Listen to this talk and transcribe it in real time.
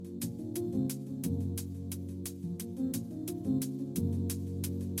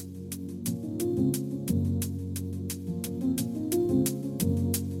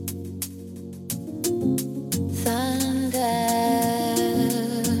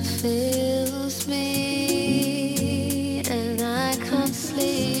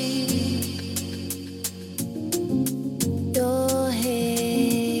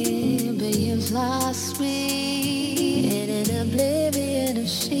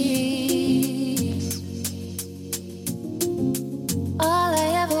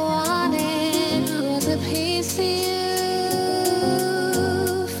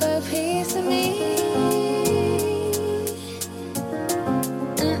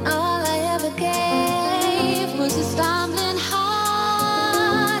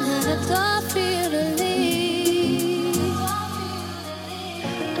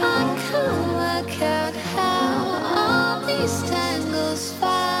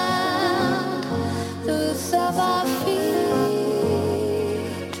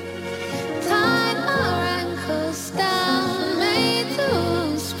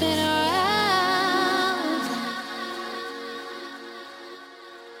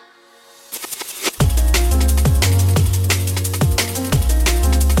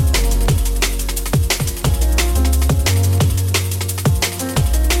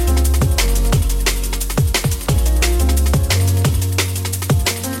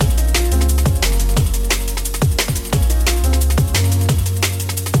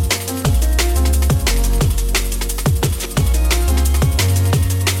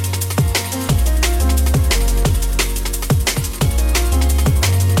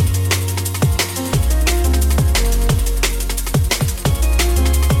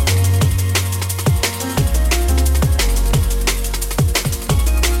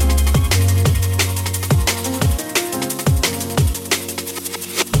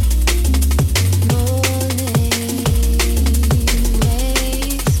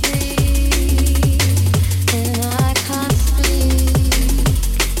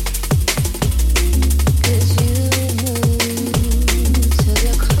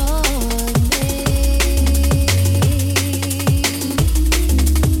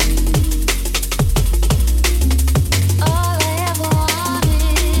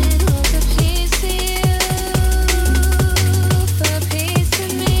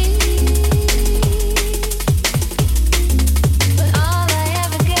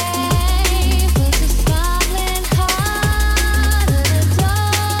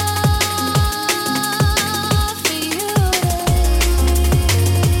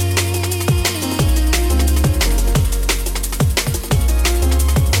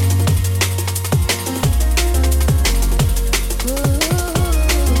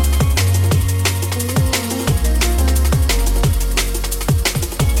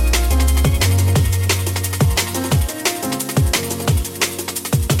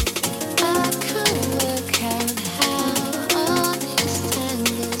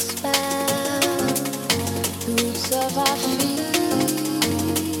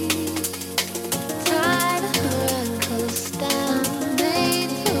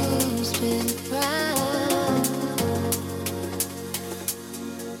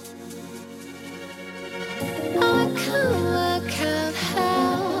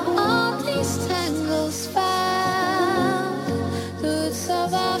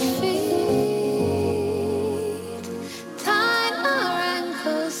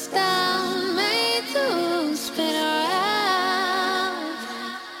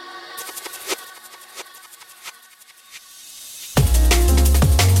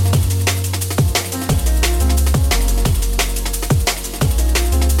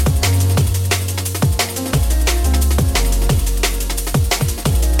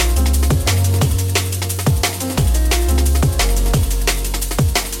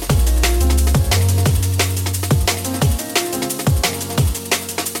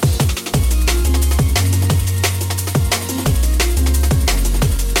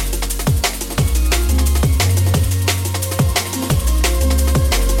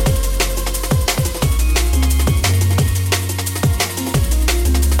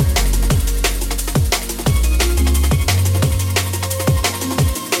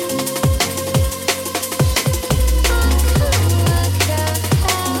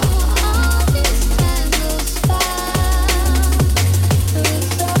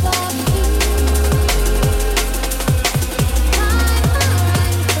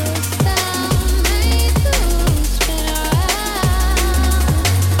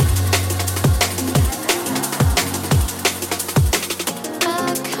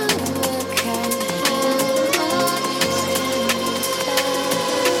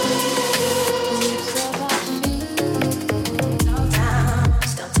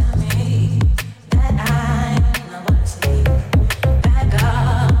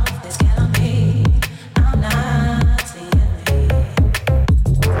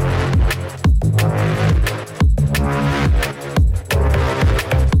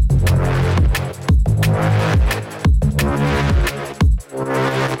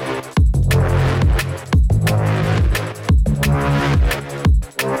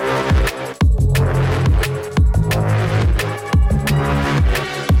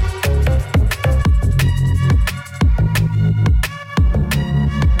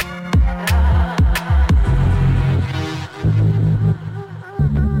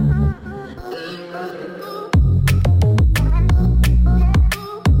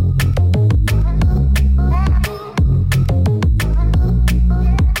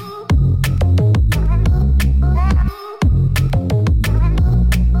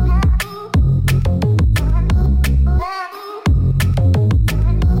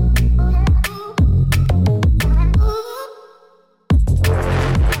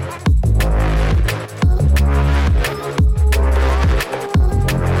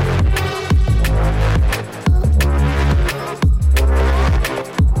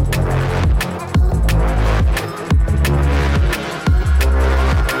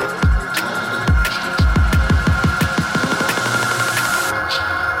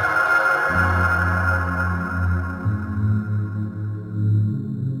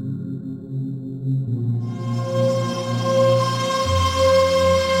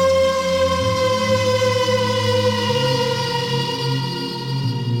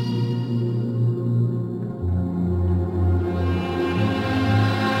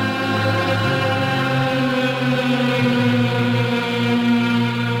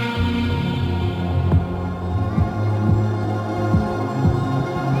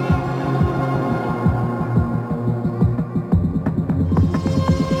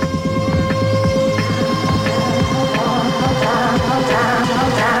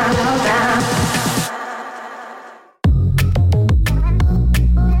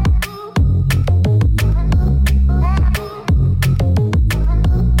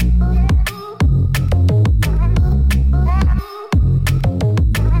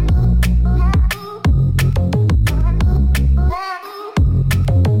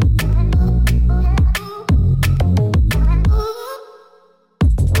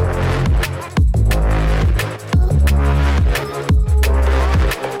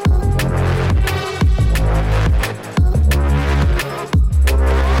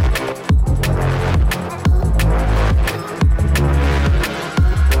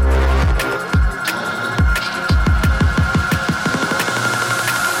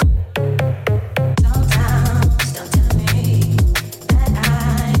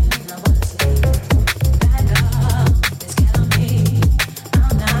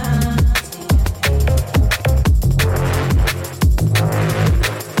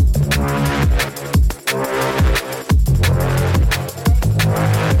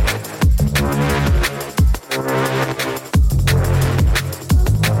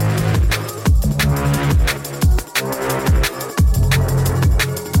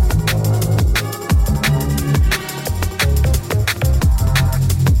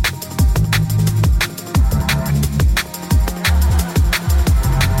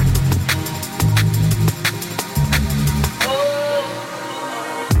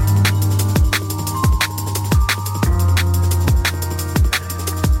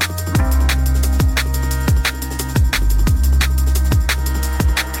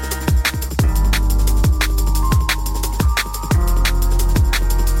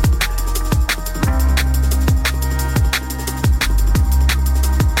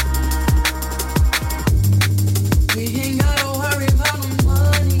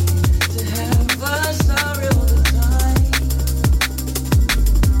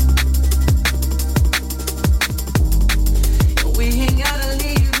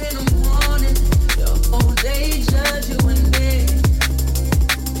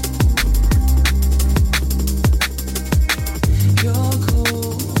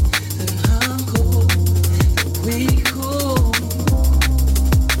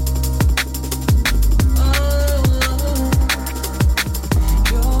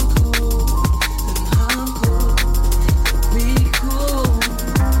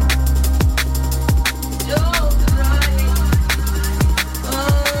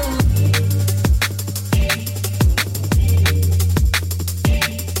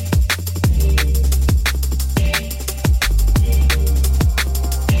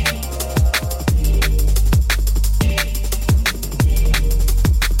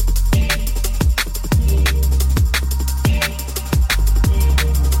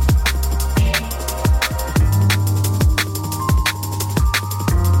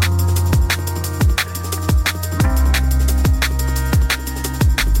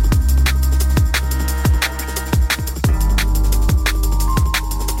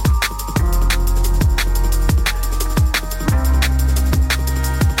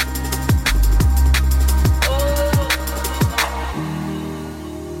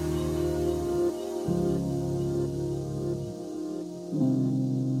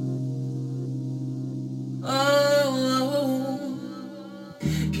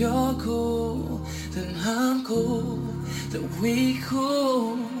that we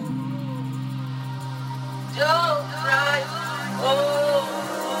could. Don't cry. Oh.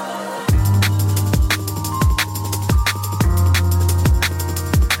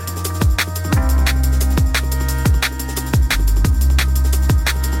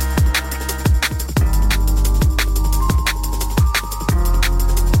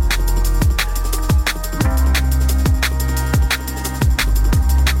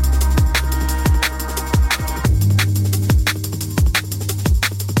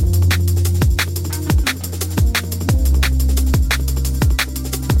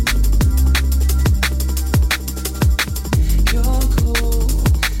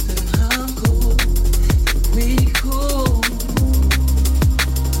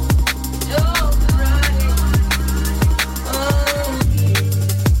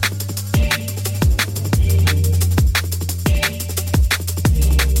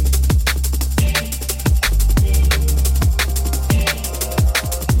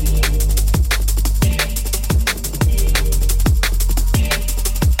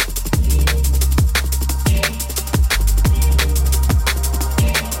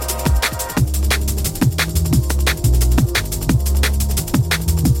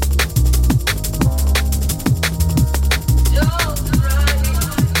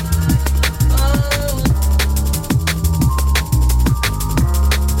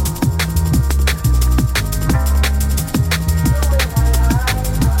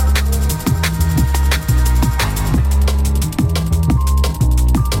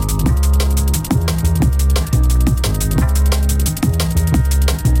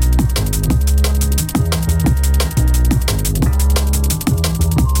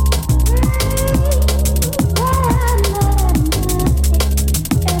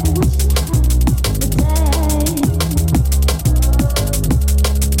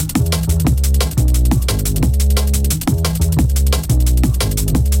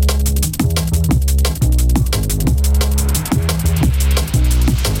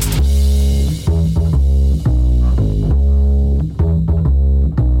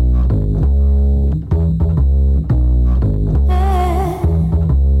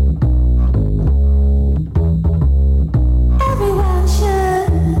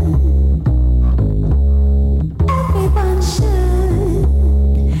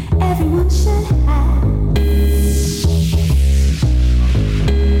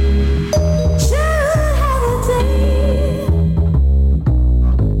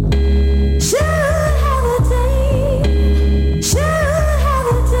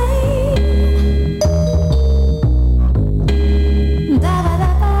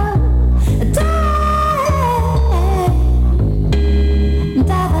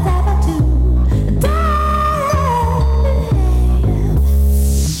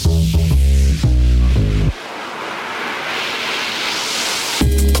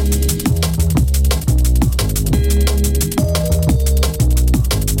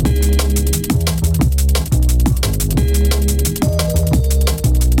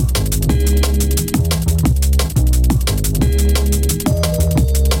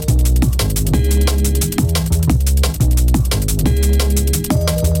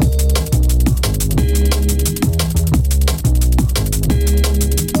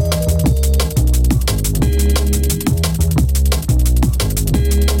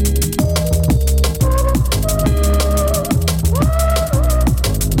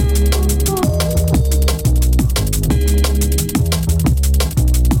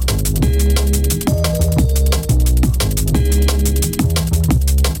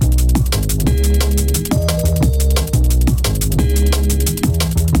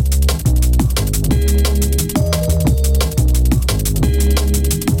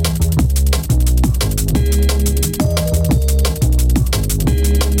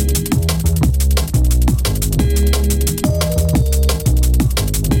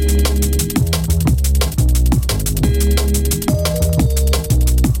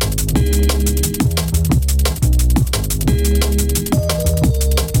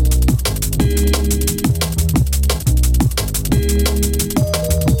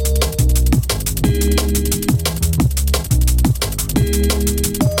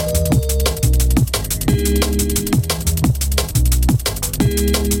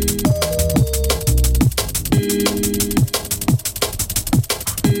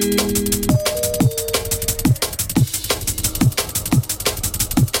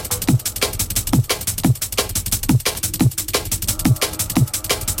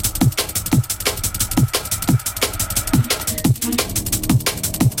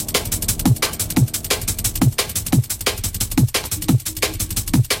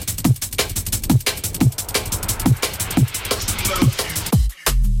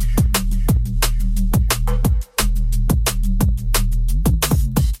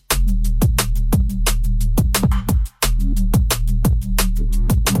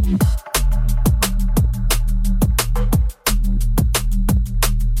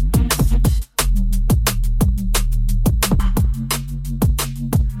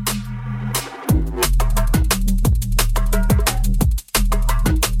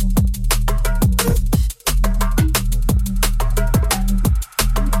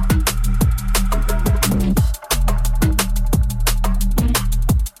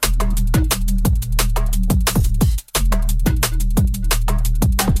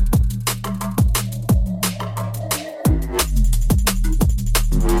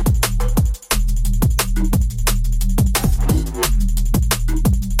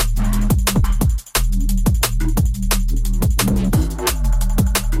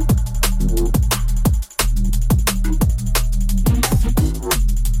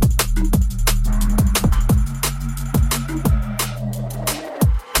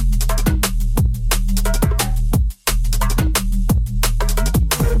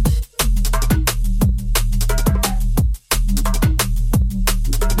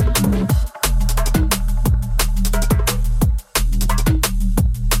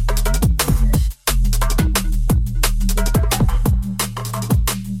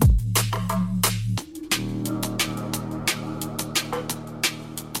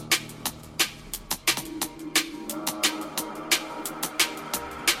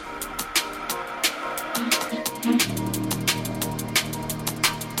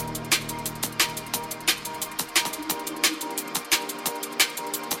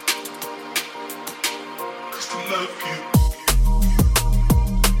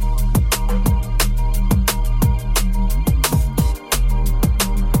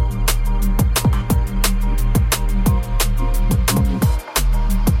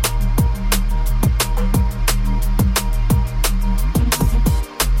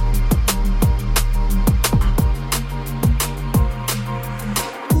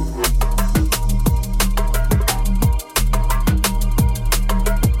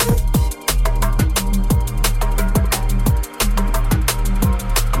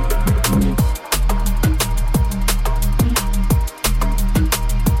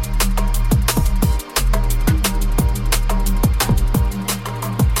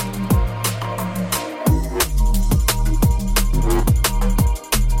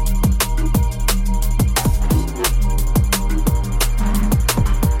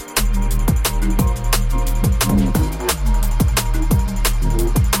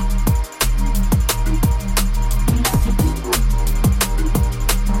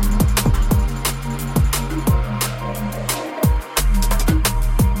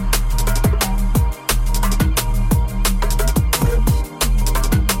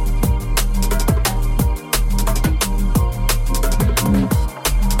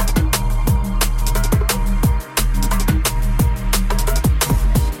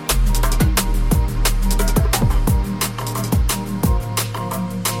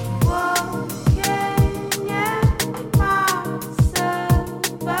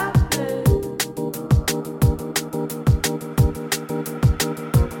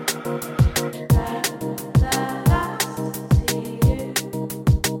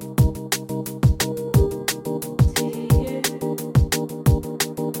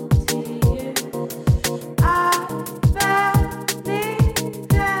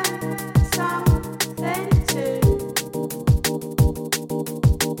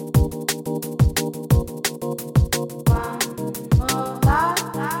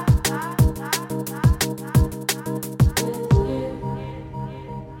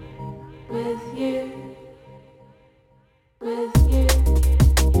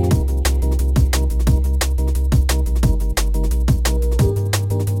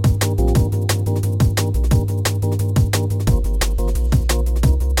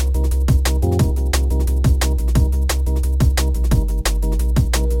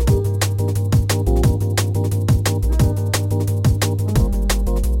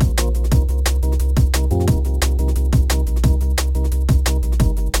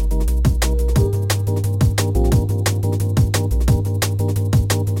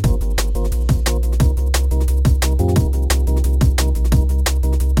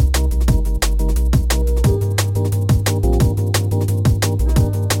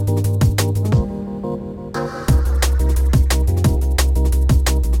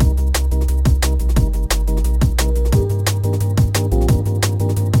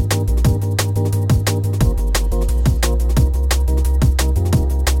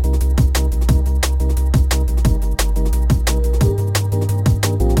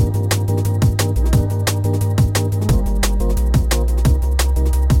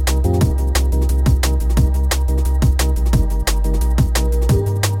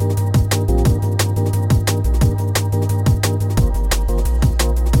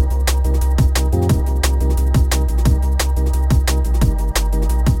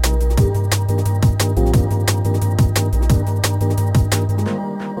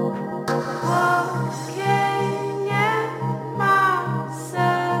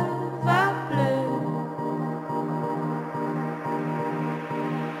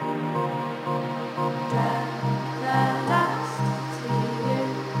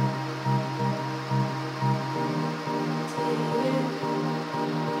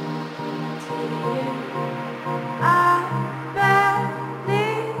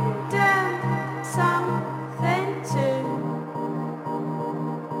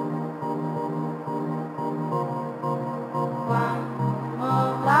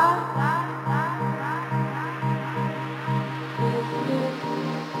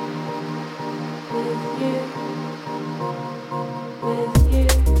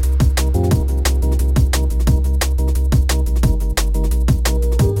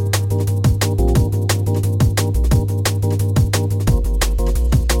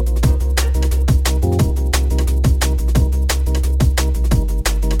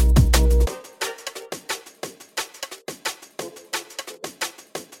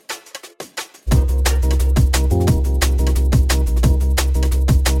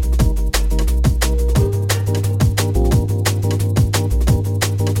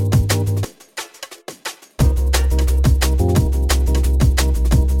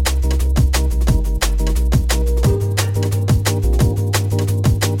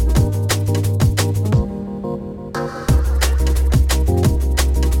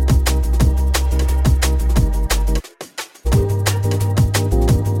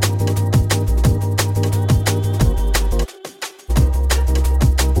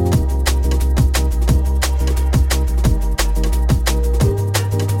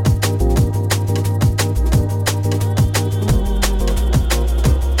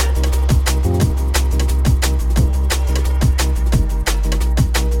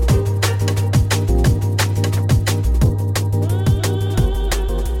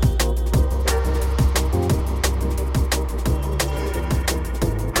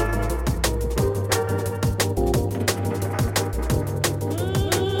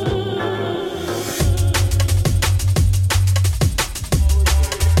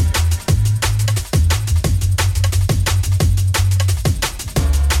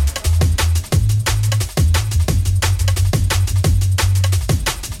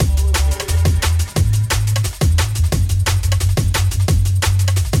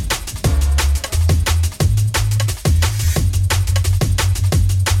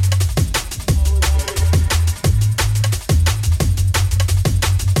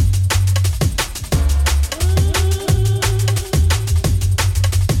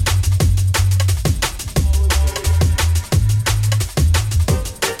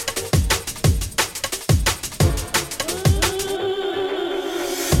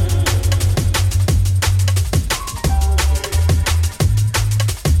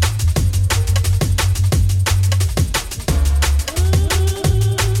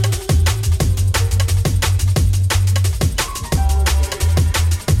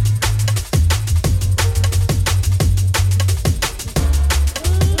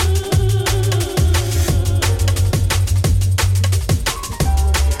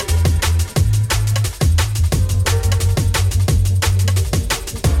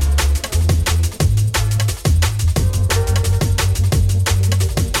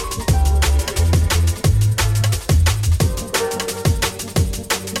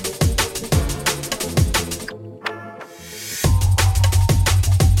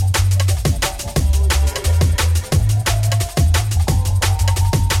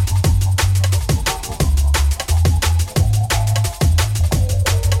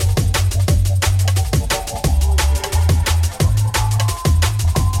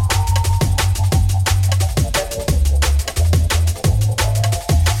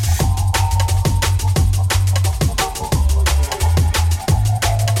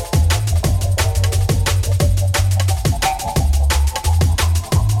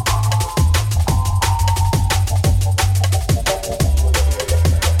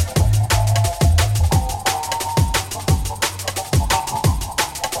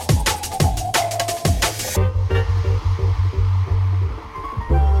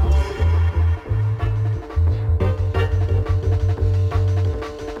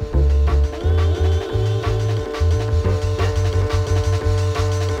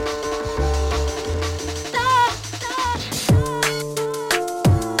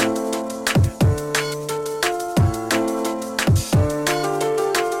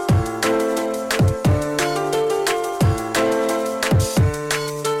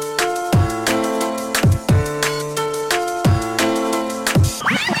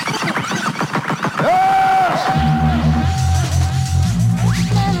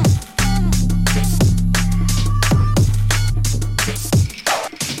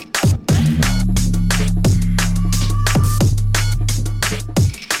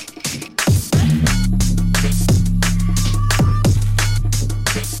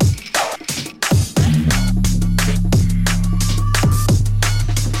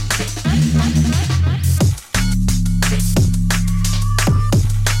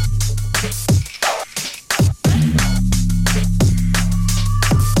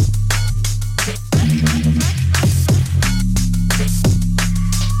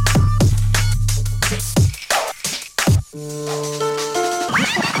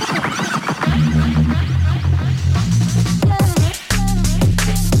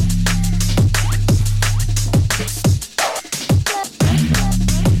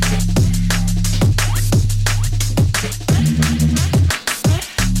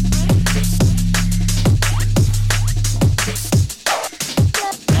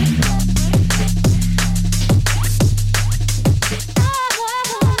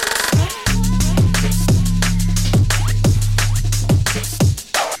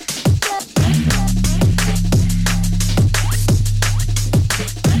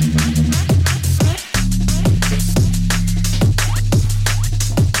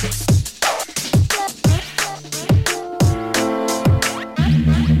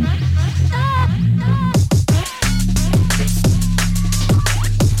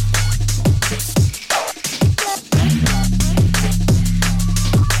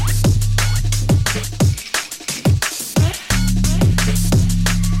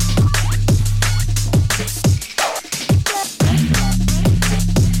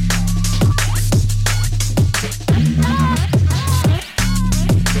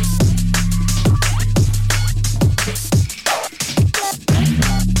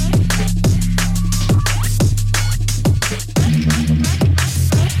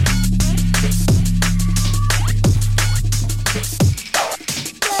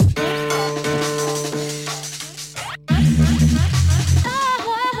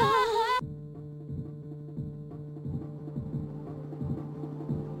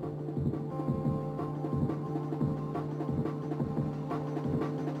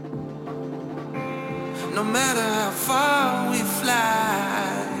 no matter how far we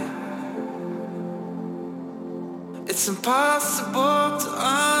fly. It's impossible to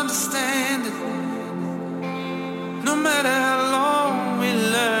understand it, no matter how long we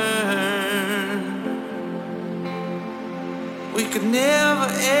learn. We could never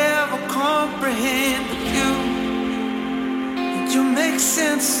ever comprehend you. You make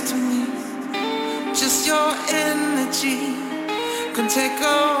sense to me. Just your energy can take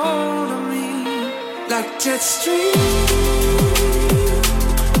a hold of me like jet stream.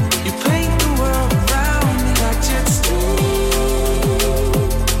 You paint the world around me like jet stream.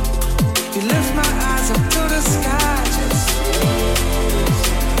 You lift my eyes up to the sky, jet stream.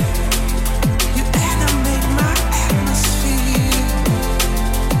 You animate my atmosphere.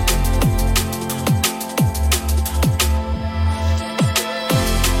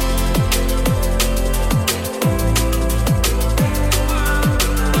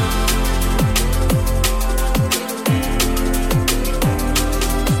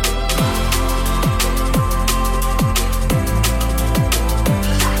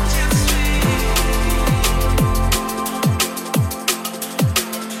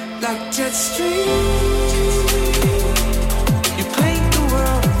 Jet stream. You paint the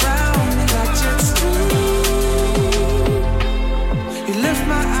world around me like jet stream. You lift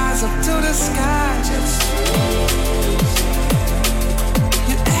my eyes up to the sky, jet stream.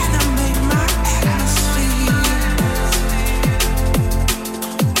 You animate my atmosphere.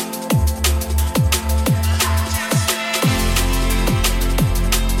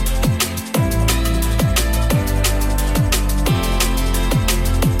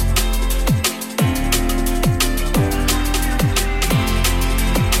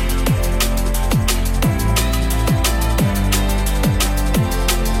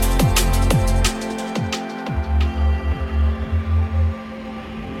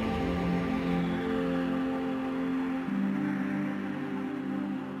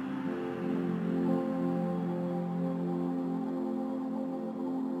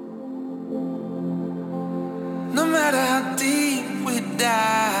 No matter how deep we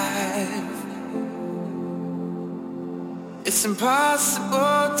dive, it's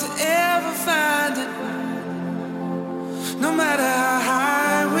impossible to ever find it. No matter how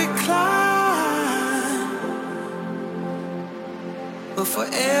high we climb, we'll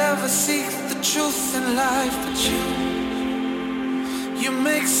forever seek the truth in life. But you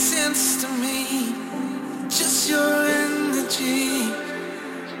make sense to me. Just your energy.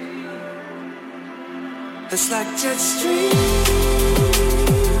 It's like jet stream.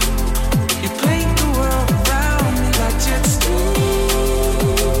 You paint the world around me like jet stream.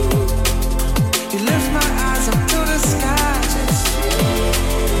 You lift my eyes up to the sky, jet stream.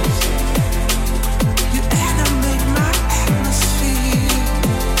 You animate my atmosphere.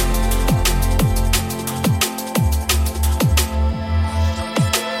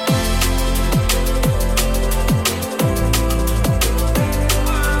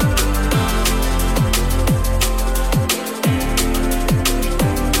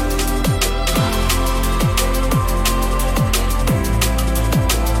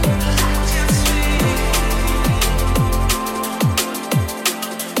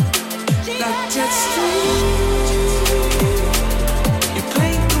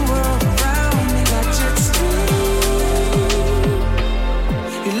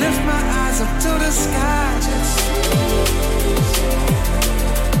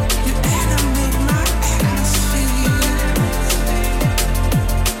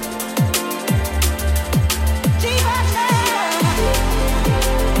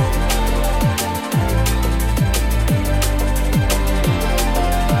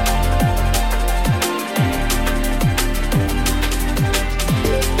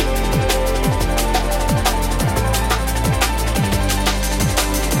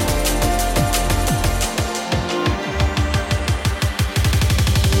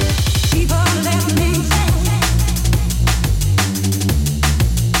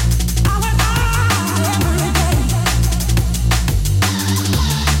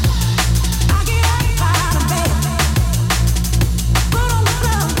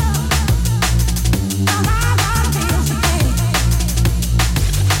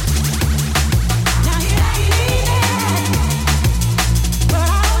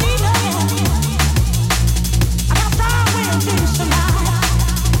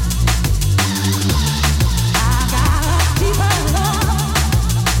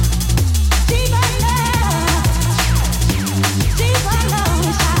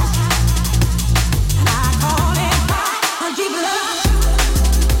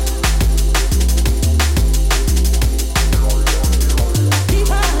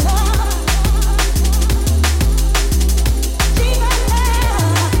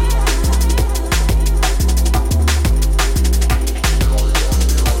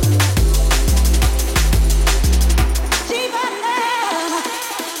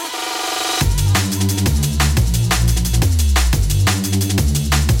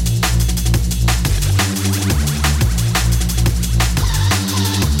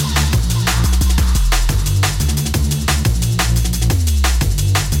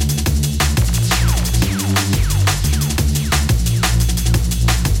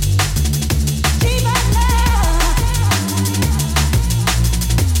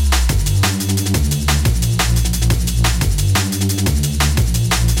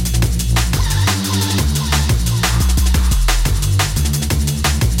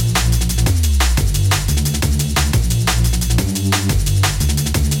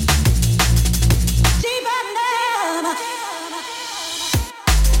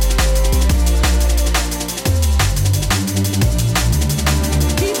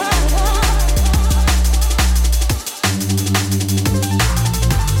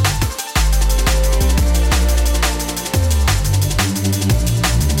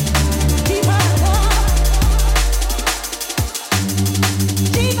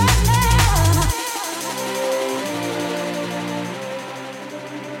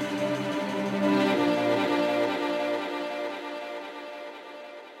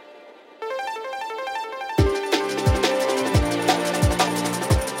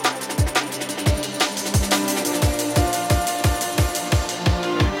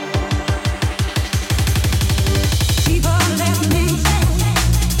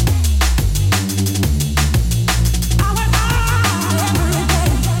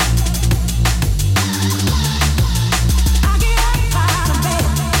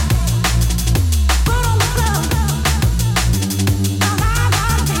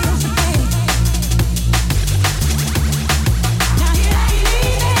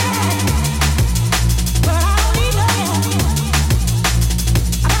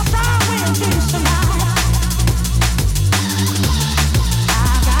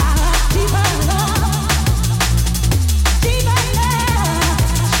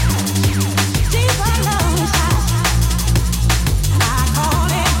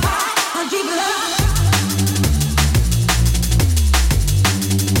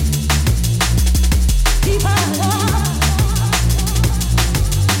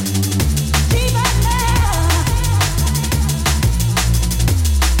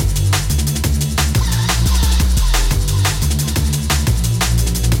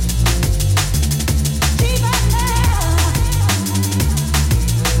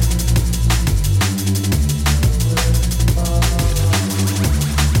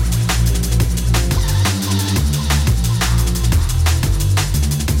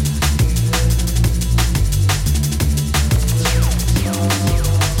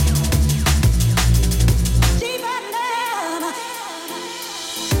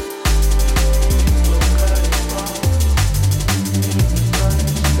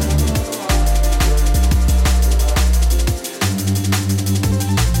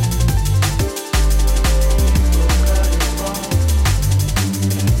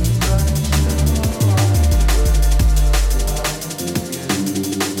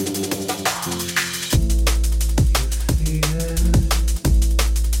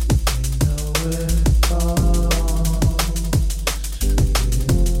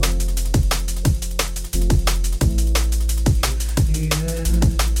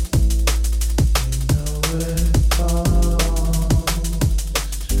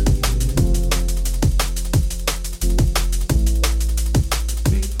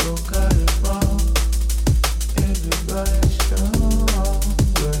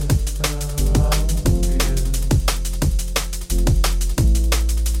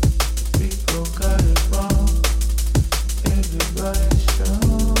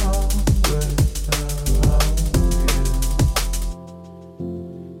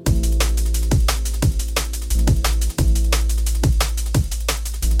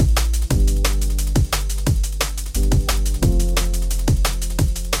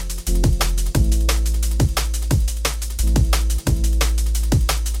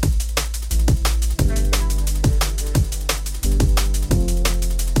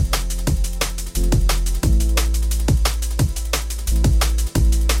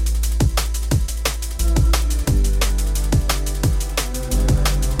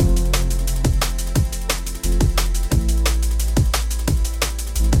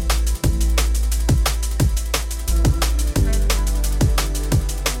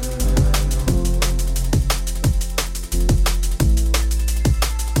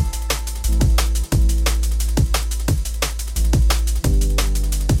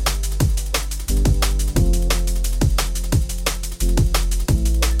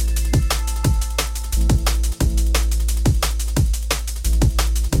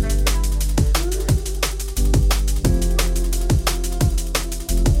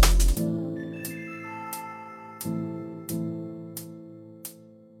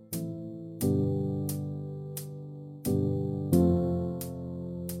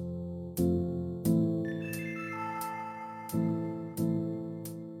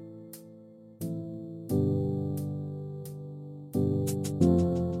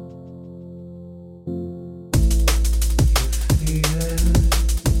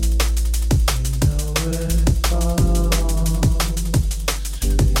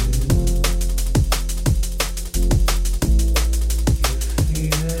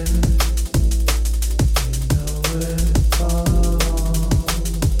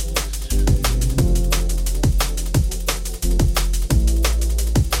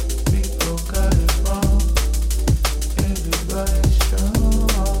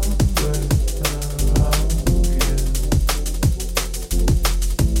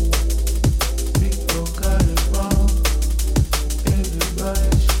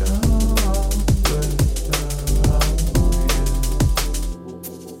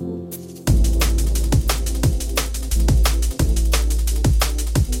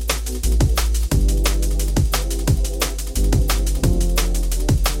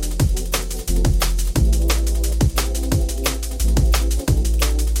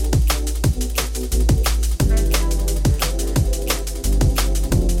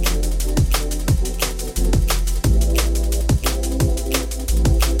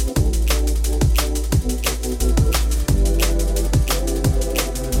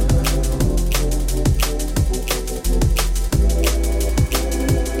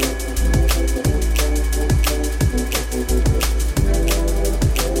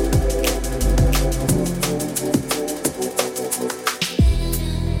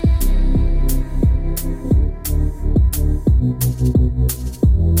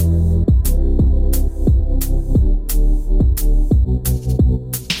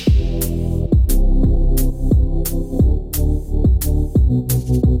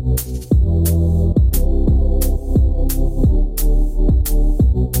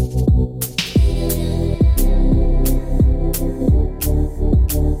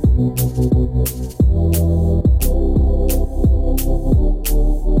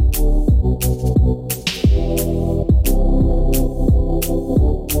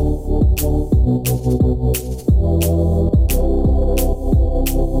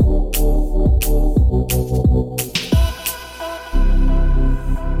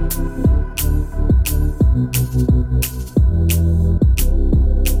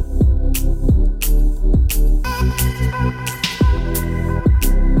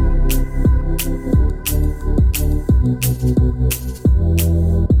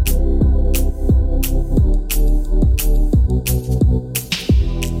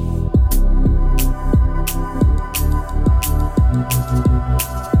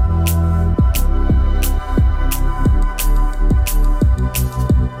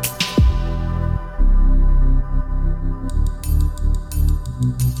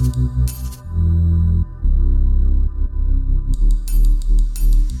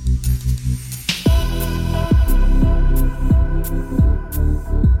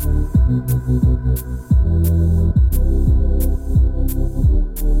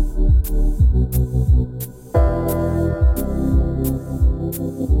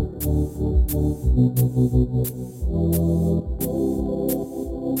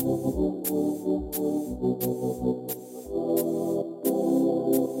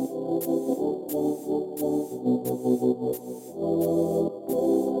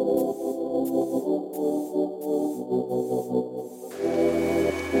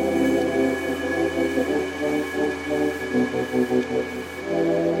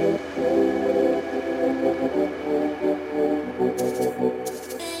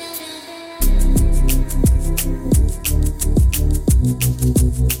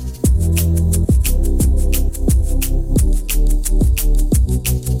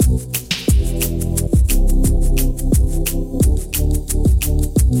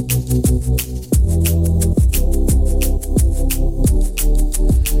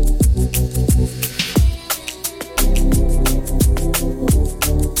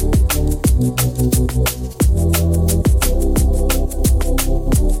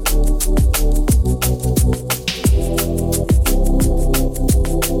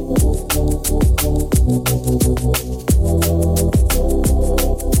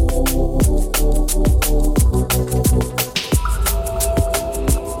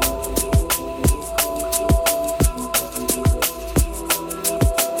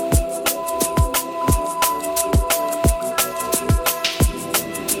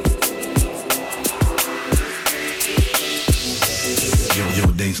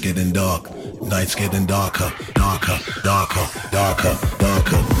 Nights getting darker, darker, darker, darker,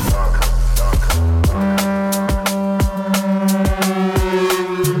 darker.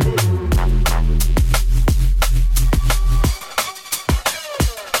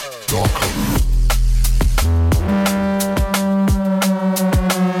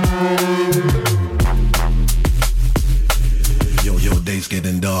 Your days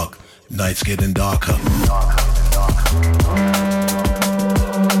getting dark, nights getting darker.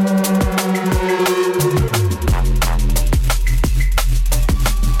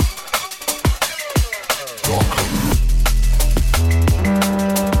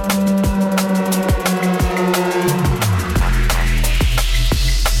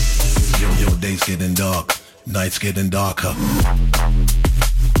 Getting dark, nights getting darker.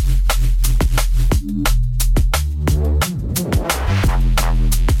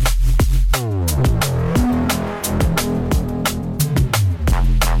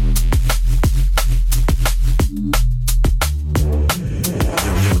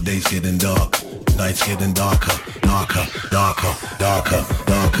 Your days getting dark, nights getting darker, darker, darker, darker,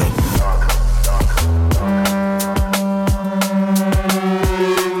 darker.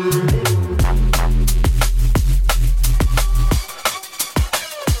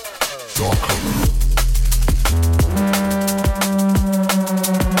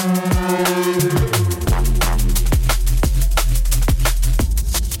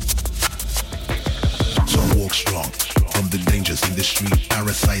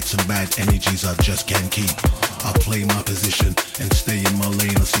 Energies I just can't keep. I play my position and stay in my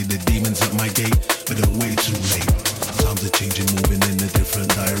lane. I see the demons at my gate, but they're way too late. Times are changing, moving in a different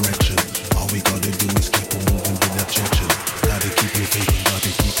direction. All we gotta do is keep on moving with objection. Gotta keep your faith and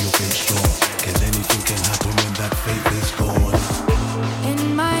gotta keep your faith strong. Cause anything can happen when that faith is gone.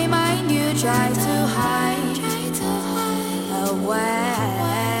 In my mind you try to hide away.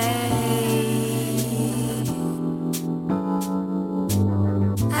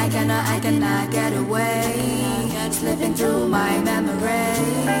 I cannot get away. Slipping through my memory.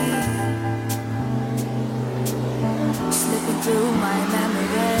 Slipping through my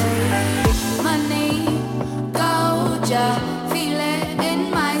memory. Money, gold, yeah. Feel it in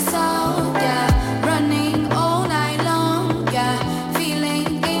my soul, yeah. Running all night long.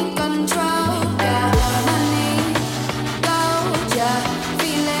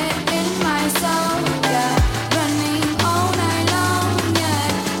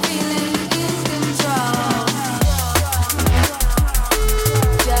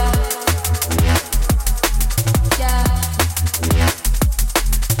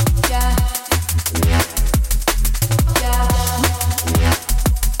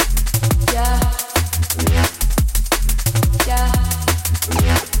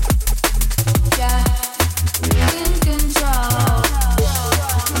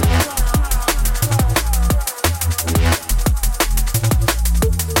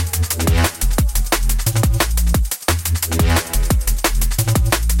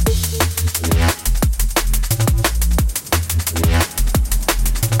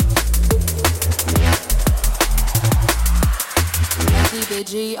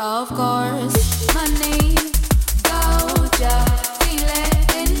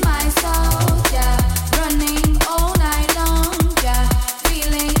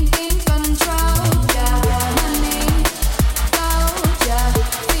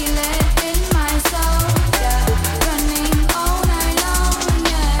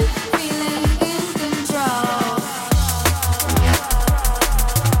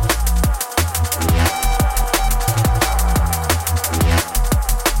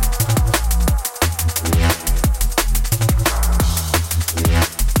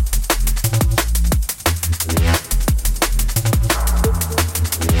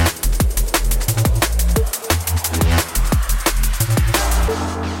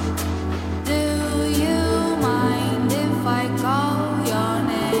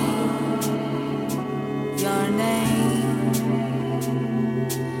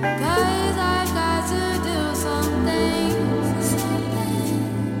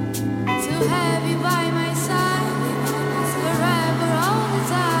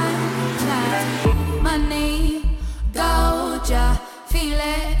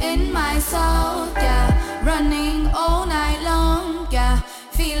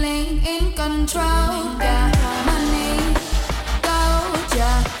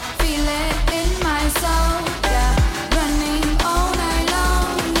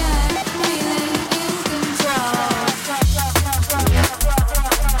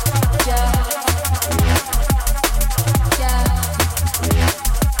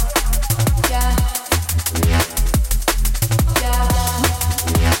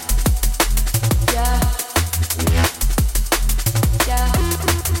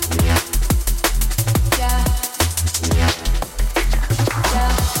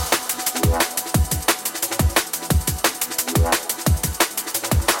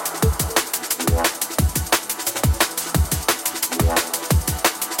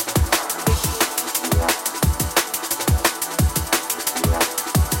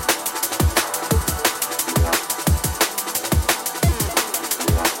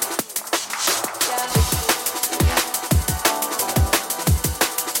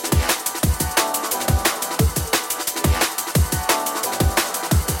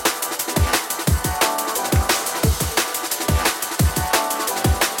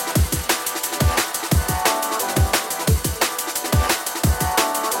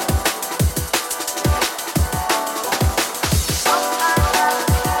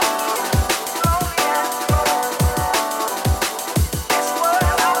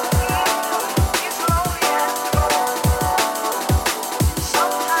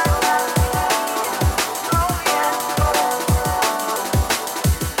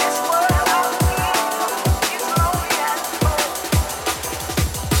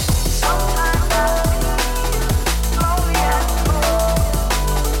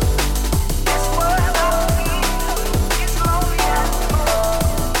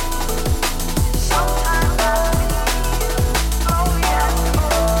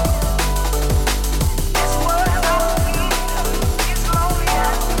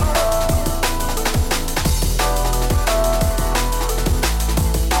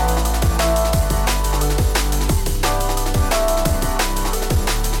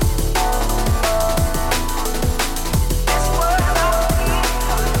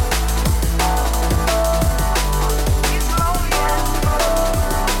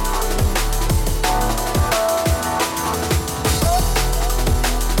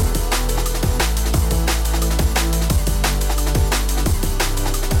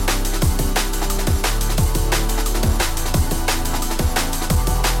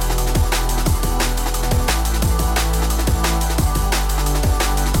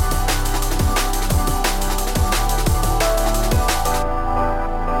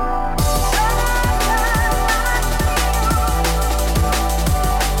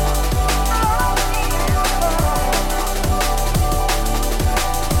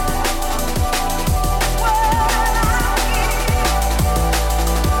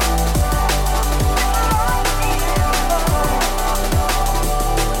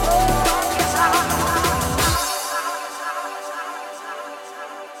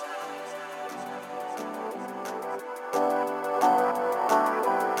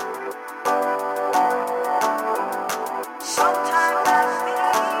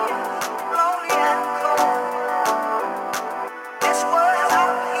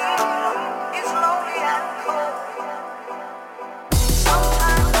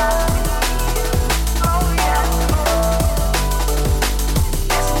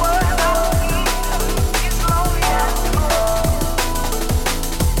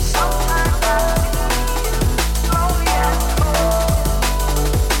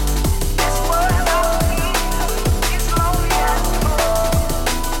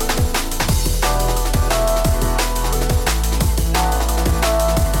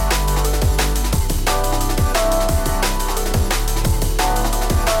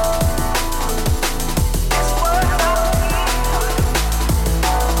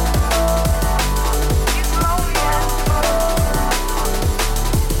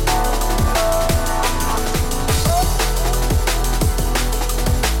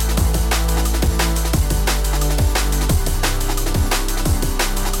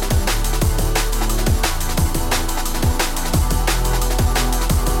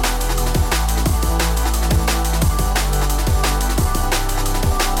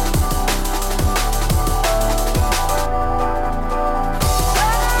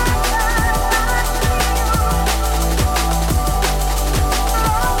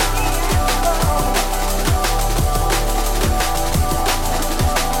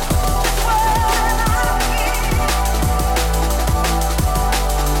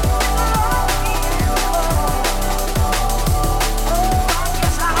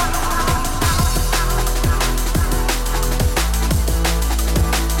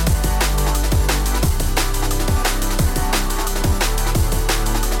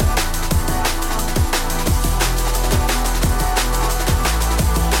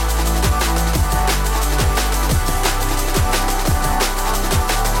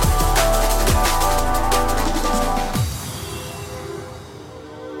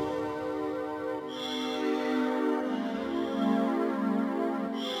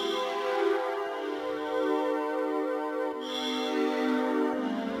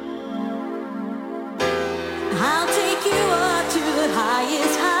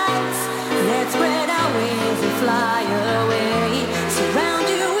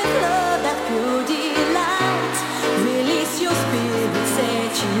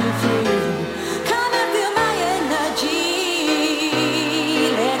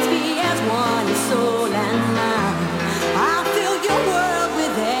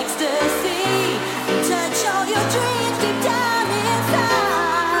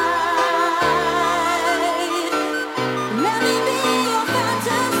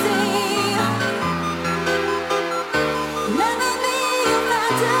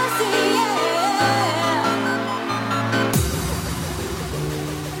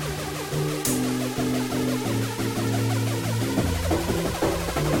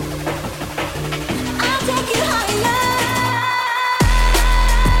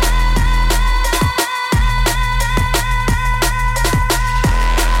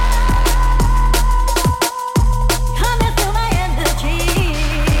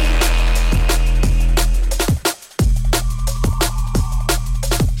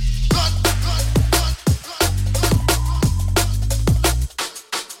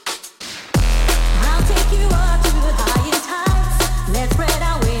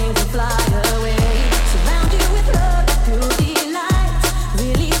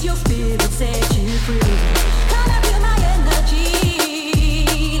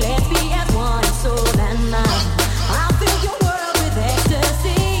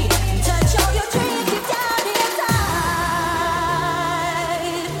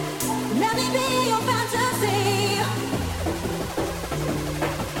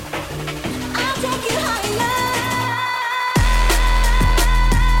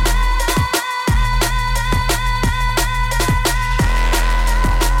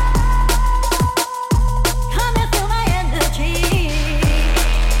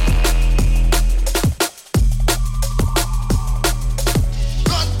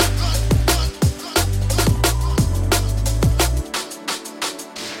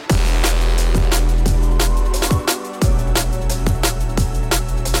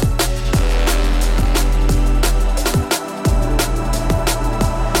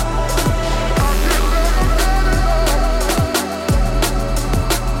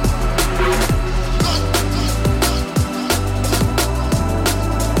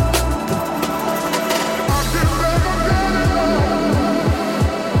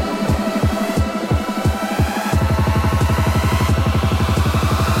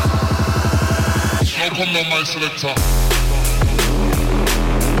 come down my selector.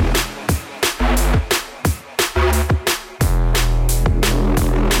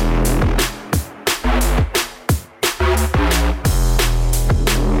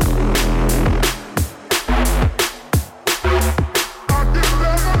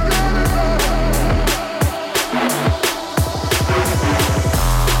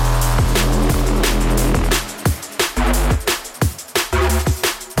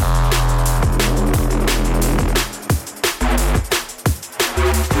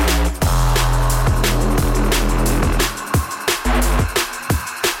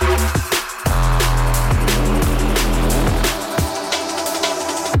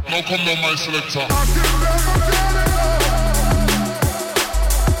 Come down my selector.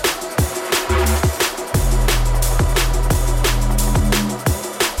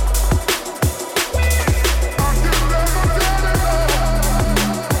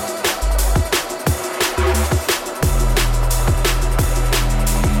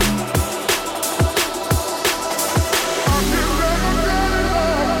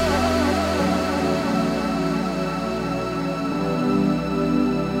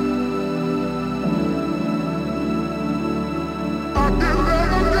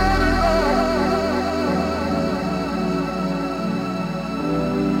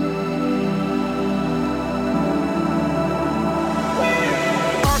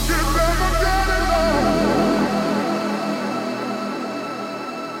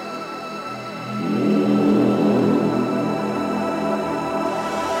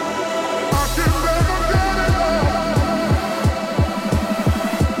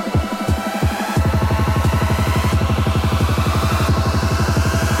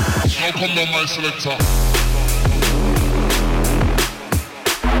 Come down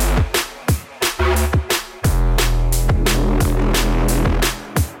my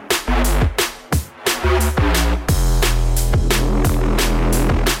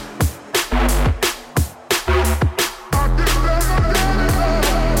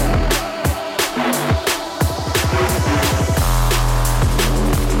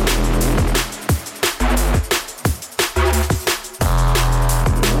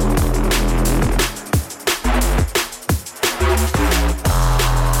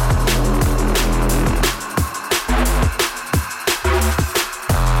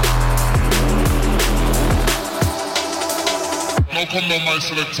Come down my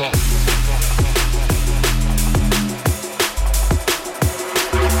selector.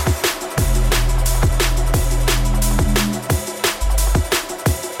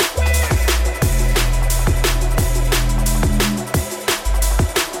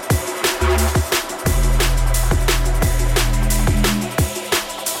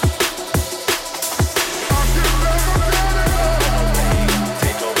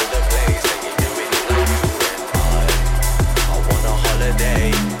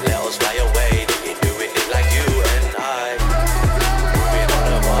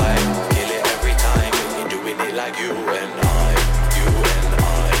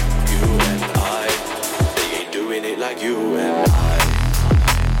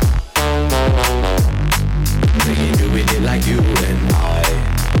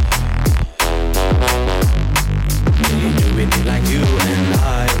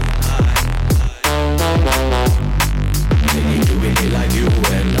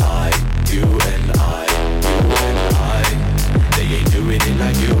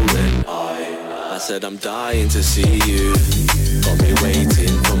 I'm dying to see you. Got me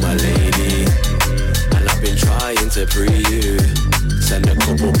waiting for my lady, and I've been trying to free you. Send a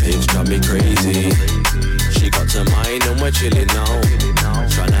couple pics, drive me crazy. She got to mine and we're chilling now.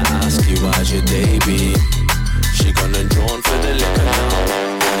 Tryna ask you how's your day been. She gone and drawn for the liquor now.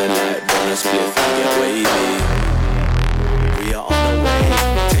 In the light, wanna split and get wavy. We are on the way,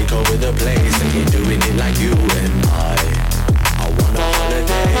 take over the place. They ain't doing it like you and I want a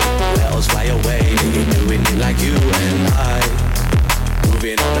holiday, let us fly away. They ain't doing it like you and I.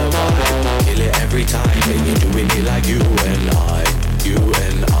 Moving on the vibe, kill it every time. They ain't doing it like you and I. You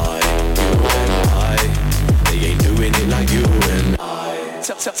and I, you and I. They ain't doing it like you and I.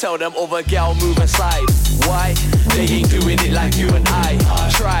 Tell them over, gal, move aside. Why? They ain't doing it like you and I.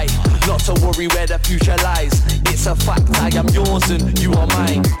 Try not to worry where the future lies. It's a fact, I am yours and you are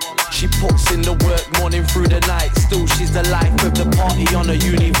mine. She puts in the work morning through the night. Still she's the life of the party on a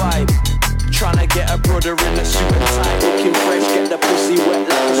uni vibe. Tryna get a brother in a suit and tie. Looking fresh, get the pussy wet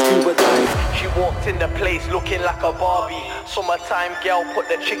like a scuba dive. She walked in the place looking like a Barbie. Summertime girl, put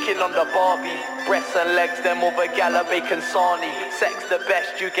the chicken on the Barbie. Breasts and legs, them over gala bacon sarnie. Sex the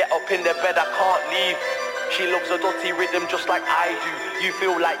best, you get up in the bed, I can't leave. She loves a dirty rhythm just like I do. You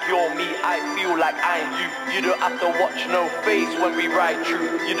feel like you're me, I feel like I'm you. You don't have to watch no face when we ride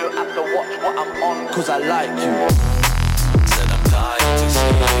through. You don't have to watch what I'm on, cause I like you. Said I'm dying to see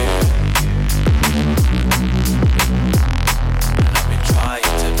you. And I've been trying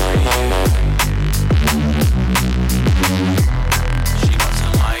to free you. She wants a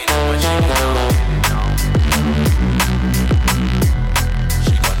mind when she gets out.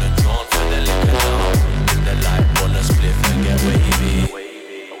 She gonna drawn for the liquor now. In the light, wanna split and get wavy.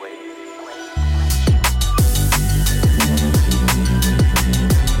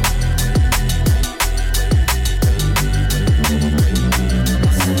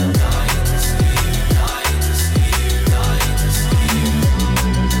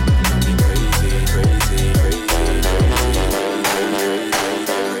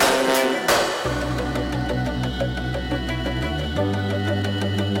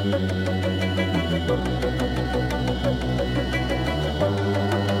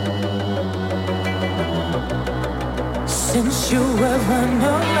 Since you have run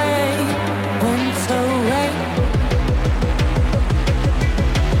away, went away.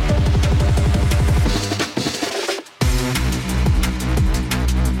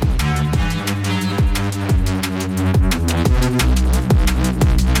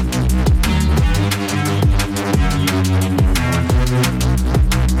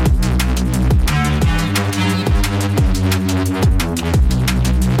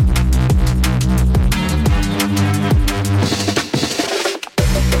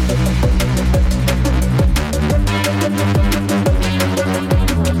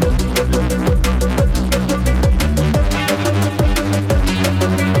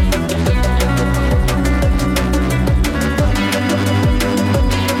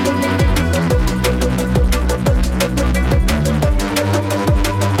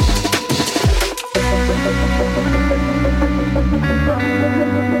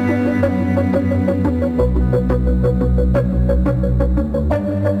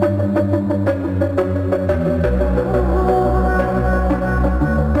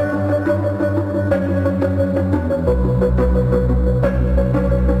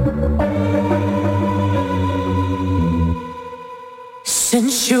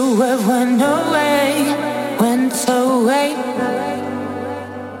 Since you have went away, went away.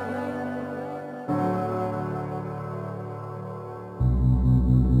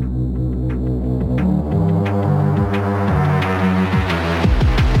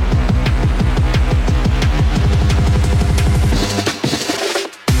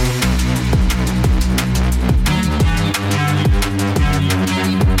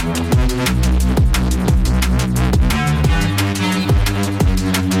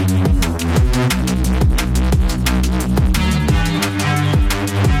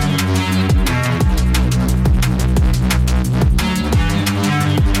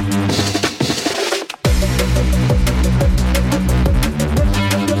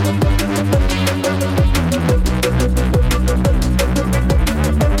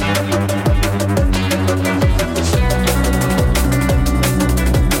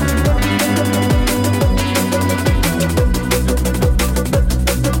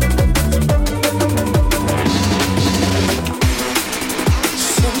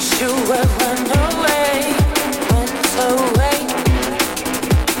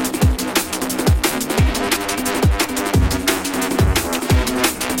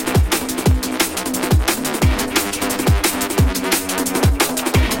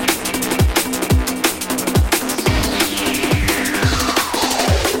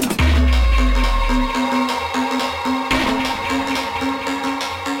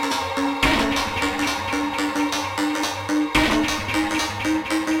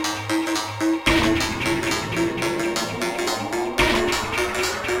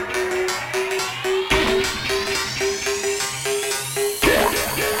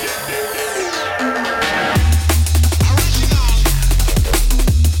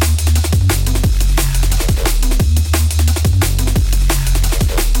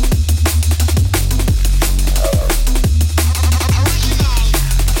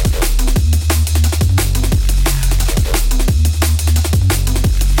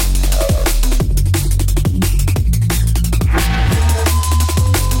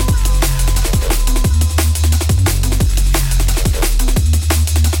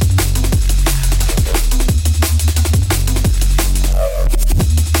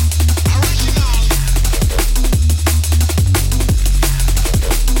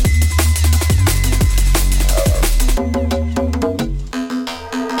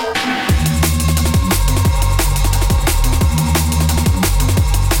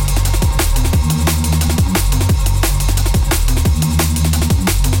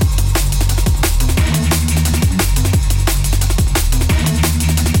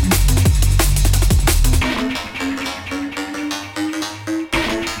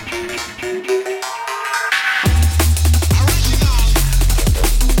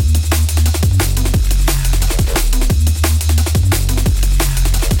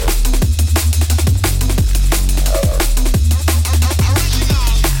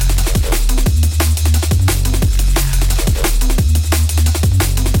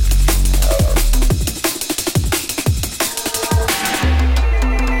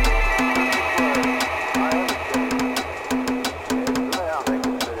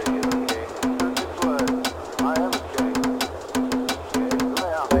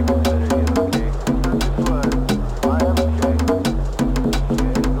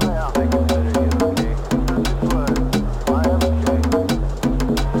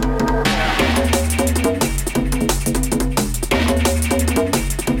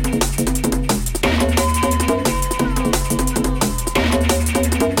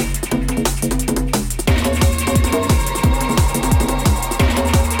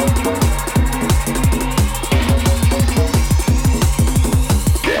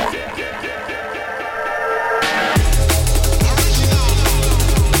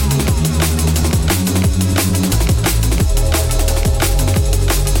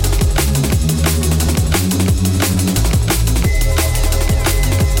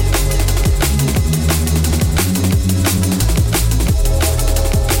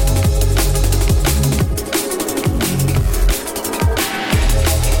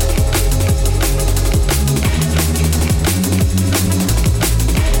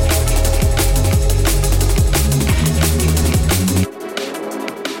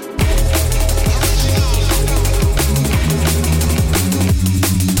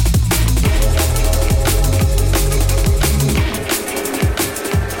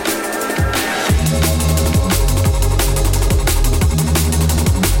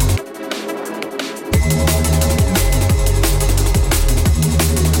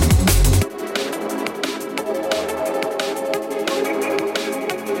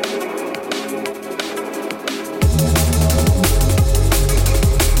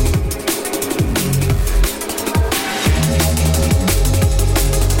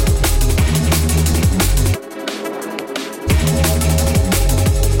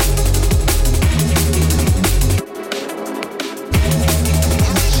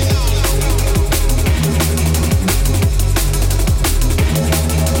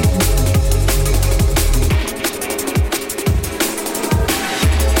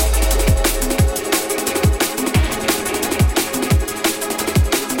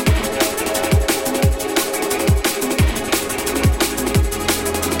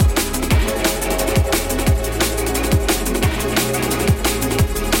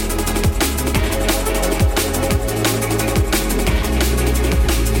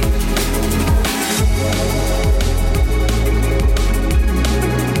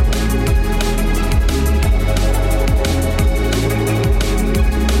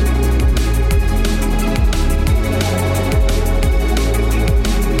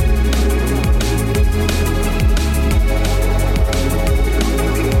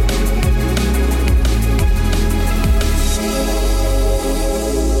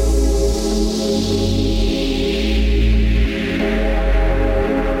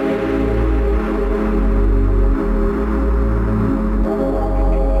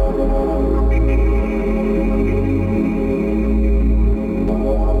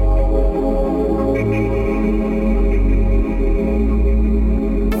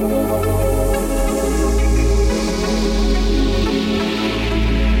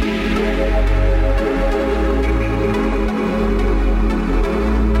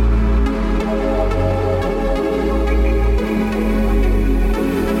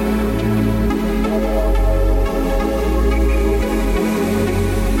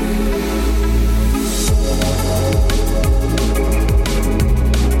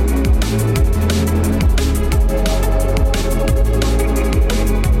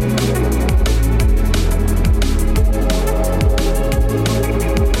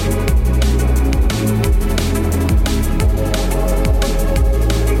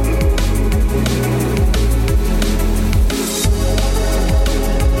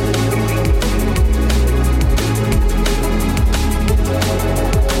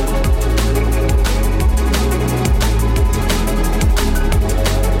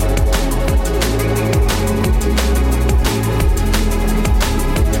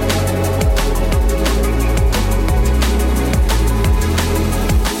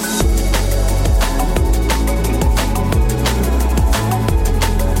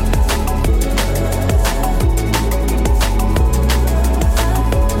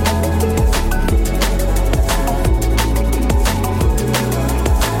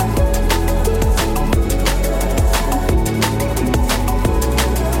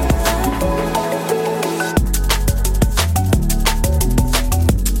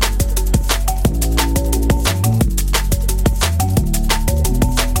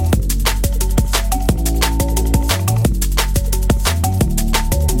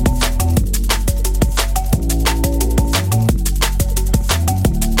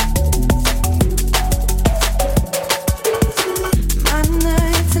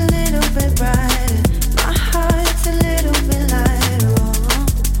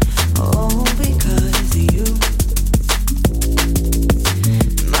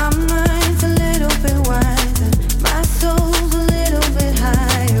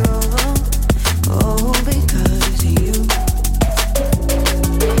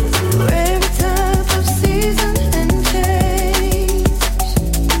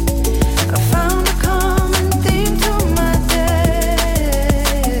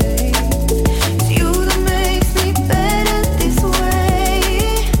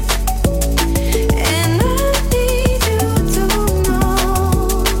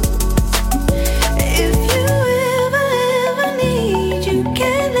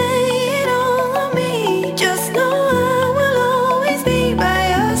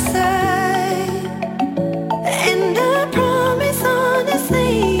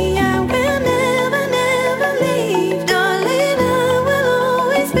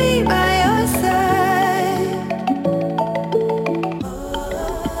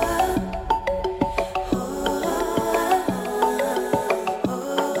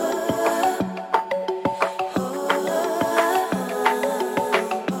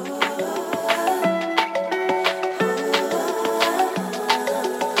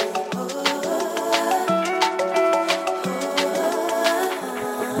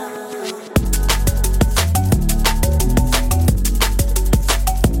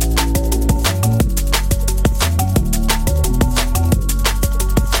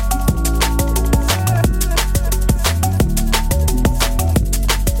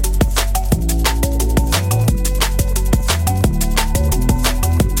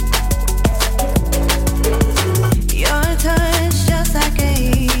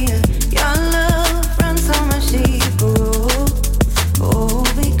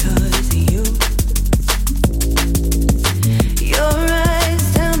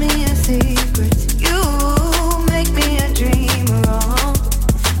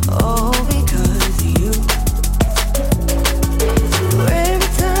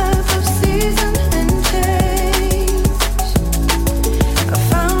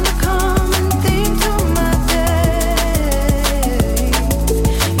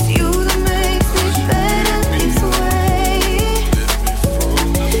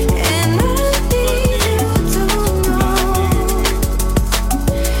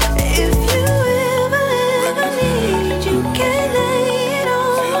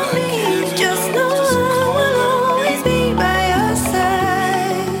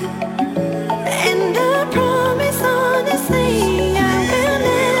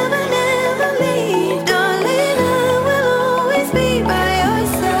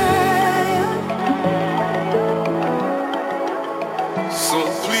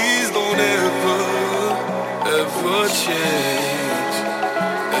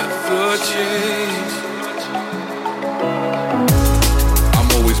 change. I'm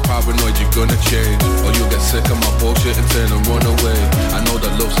always paranoid you're gonna change, or you'll get sick of my bullshit and turn and run away. I know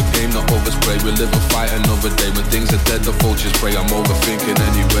that love's a game, not overspray. We live and fight another day. When things are dead, the vultures pray. I'm overthinking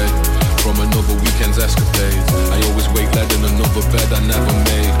anyway. From another weekend's escapades, I always wake led in another bed I never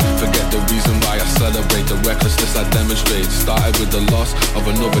made. Forget the reason why I celebrate, the recklessness I demonstrate. Started with the loss of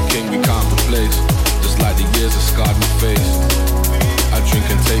another king we can't replace. Just like the years that scarred my face, I drink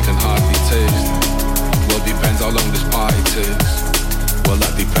and take and hardly taste. Well, depends how long this party takes. Well,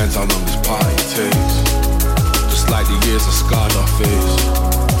 that depends how long this party takes. Just like the years that scarred our face,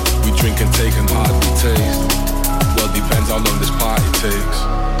 we drink and take and hardly taste. Well, depends how long this party takes.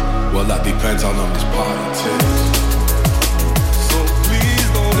 Well, that depends how long this party takes. So please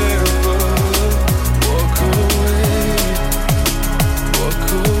don't ever walk away, walk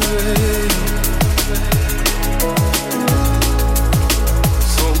away.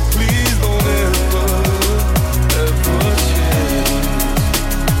 So please don't ever, ever change,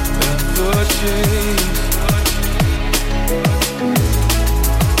 ever change.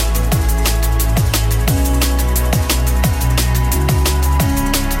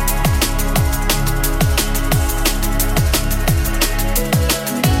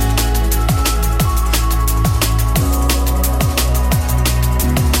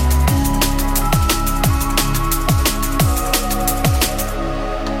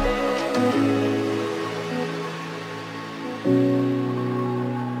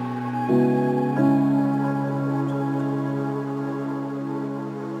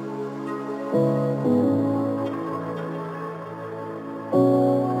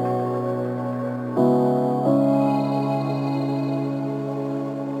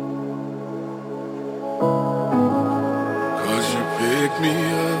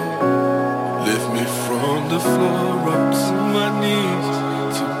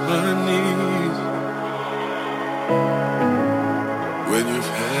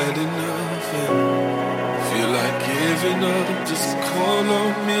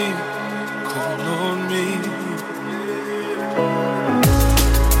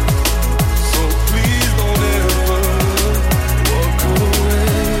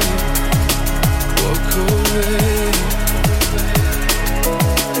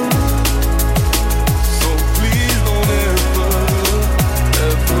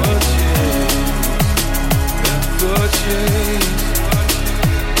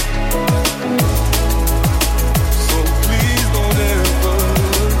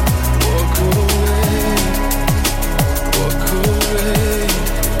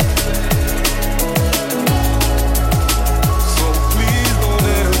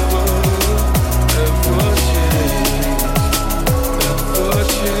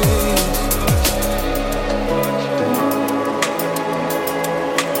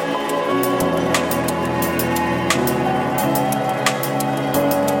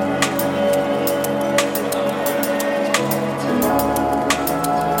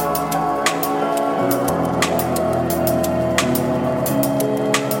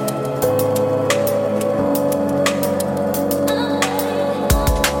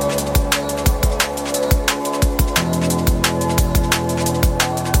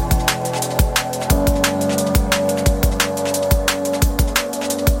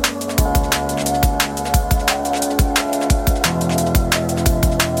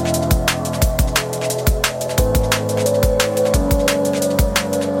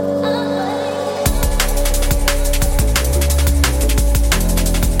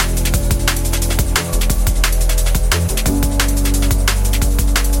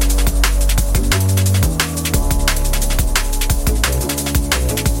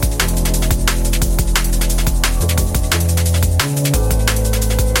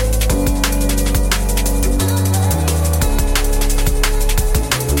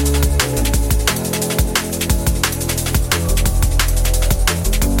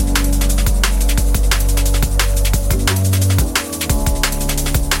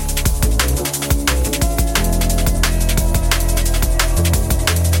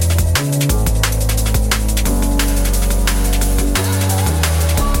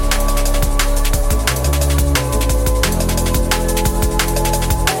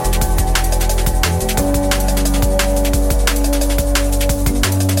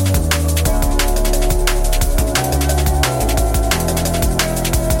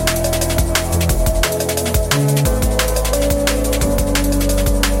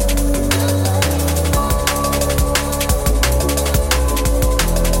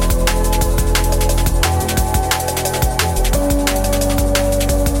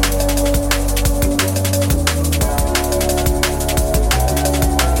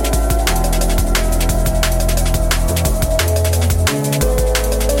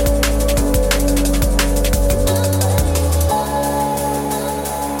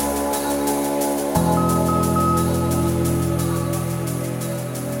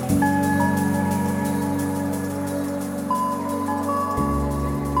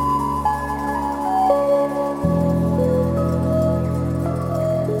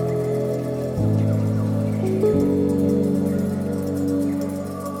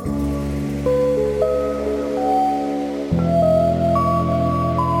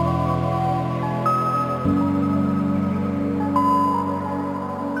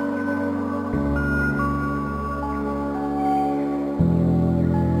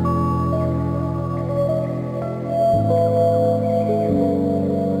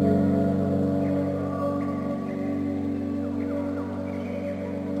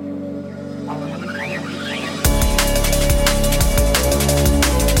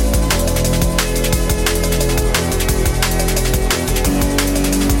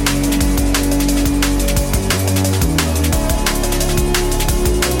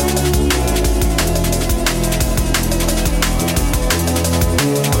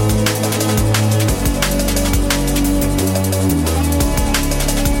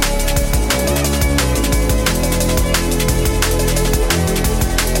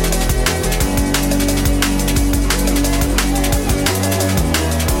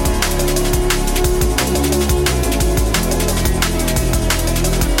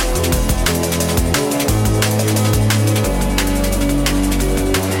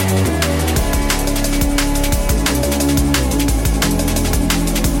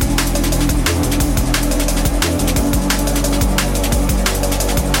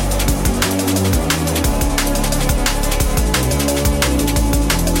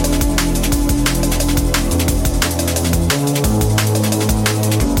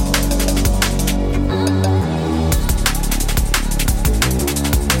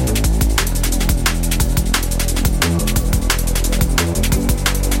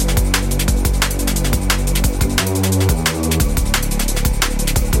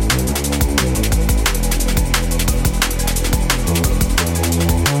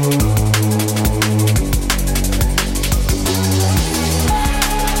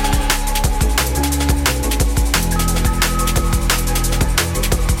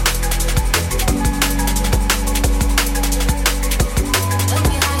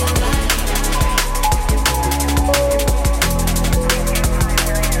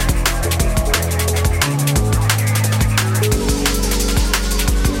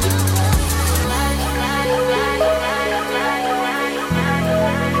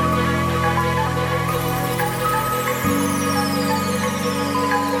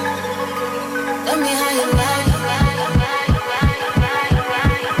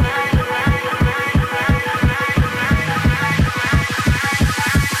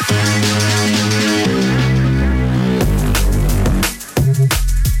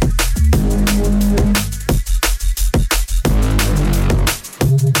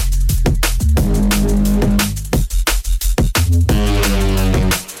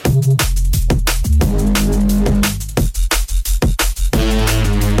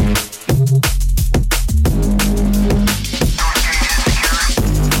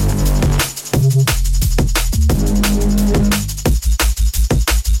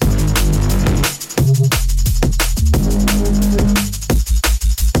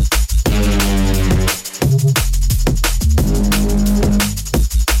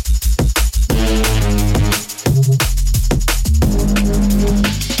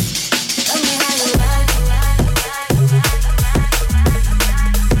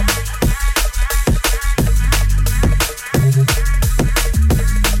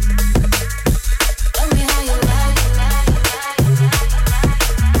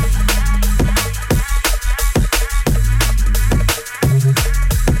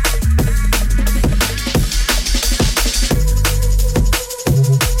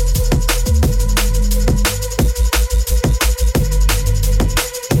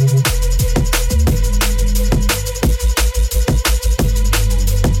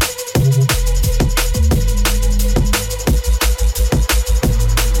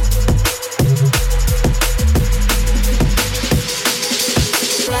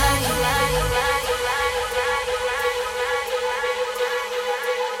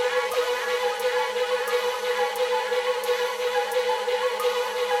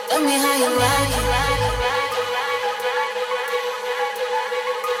 Tell me how you like it.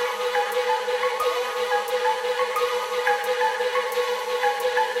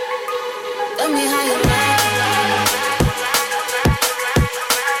 Tell me how you like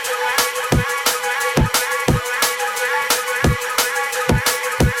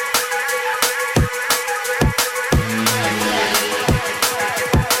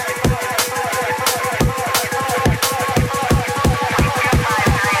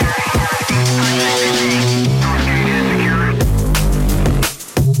it.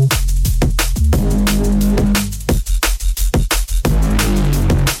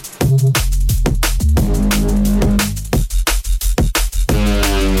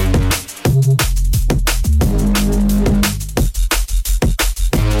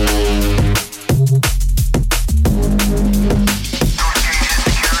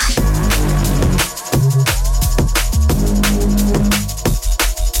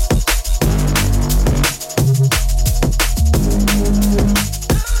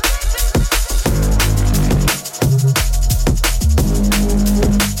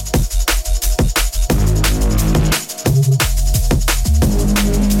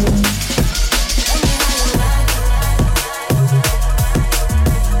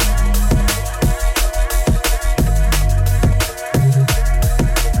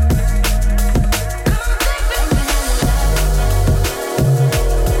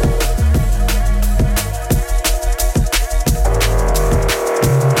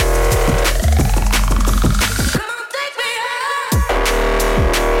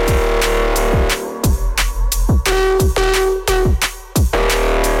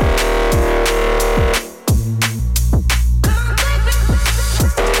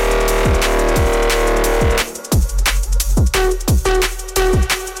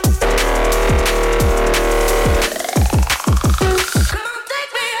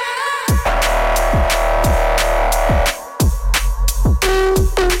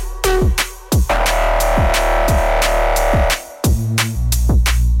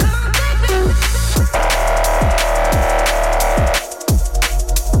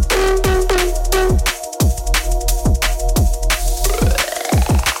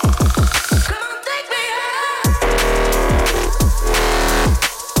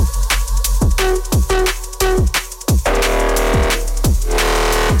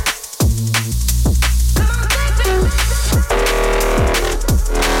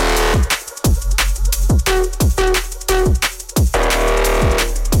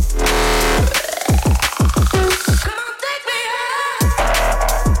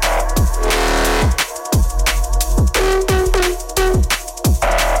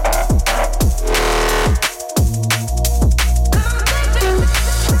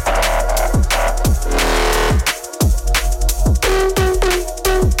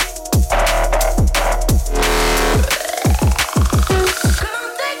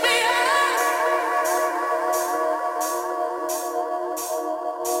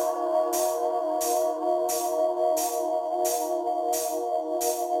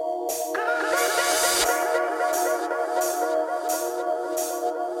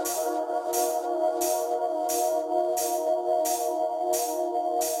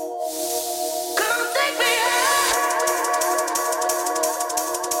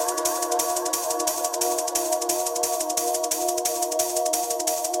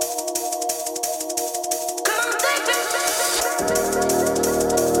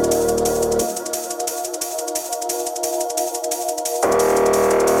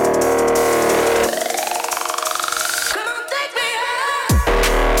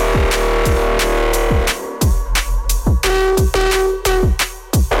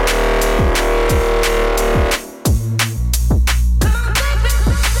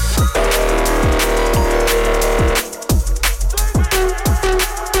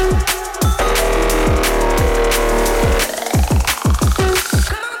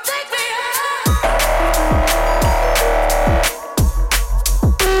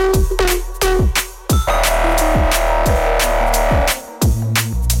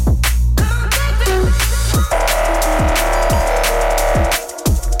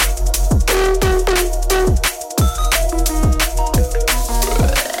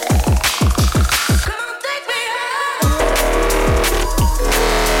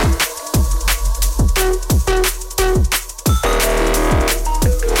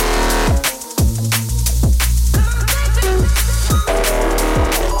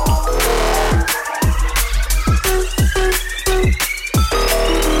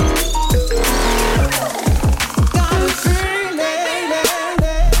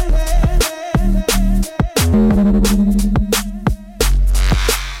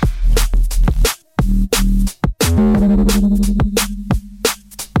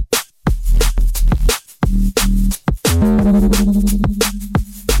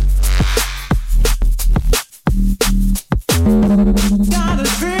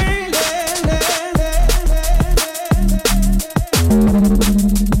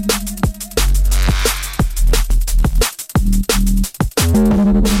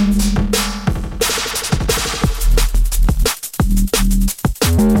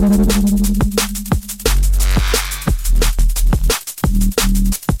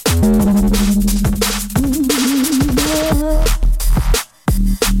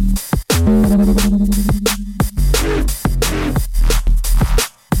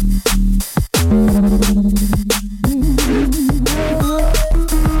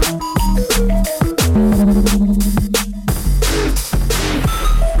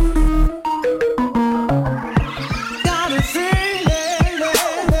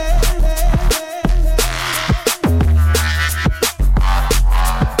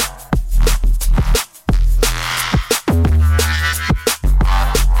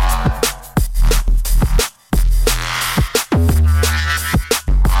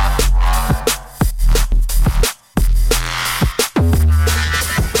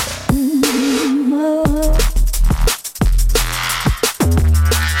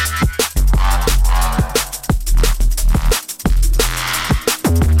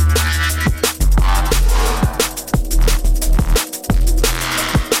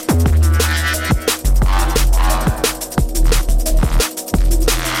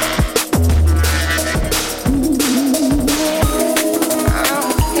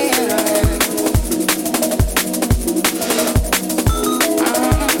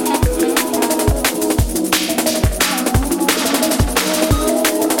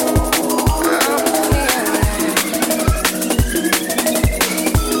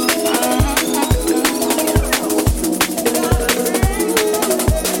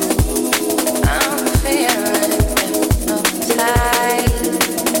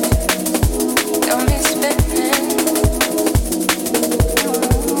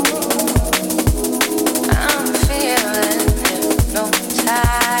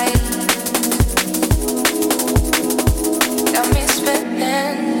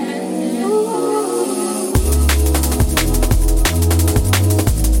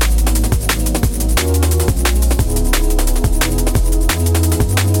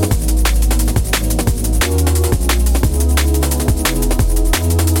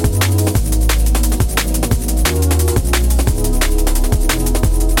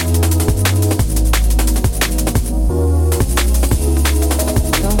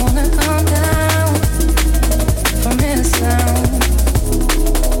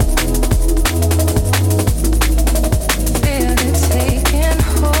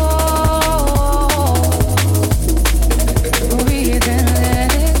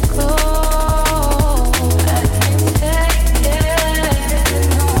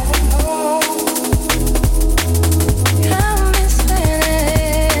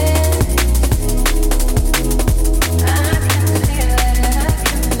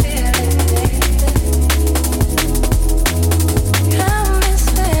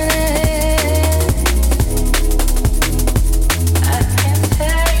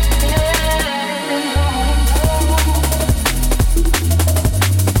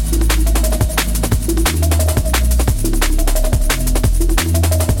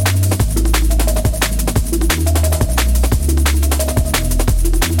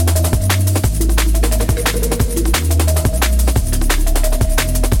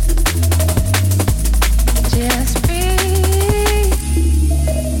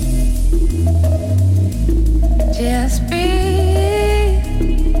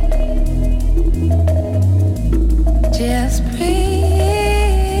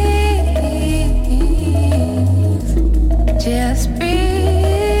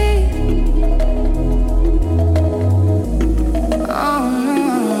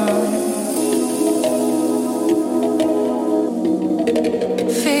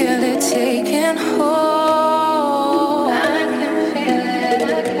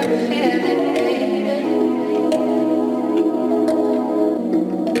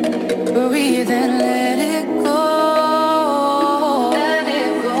 Breathe and let it go. Let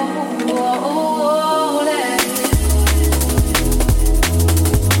it go. Let it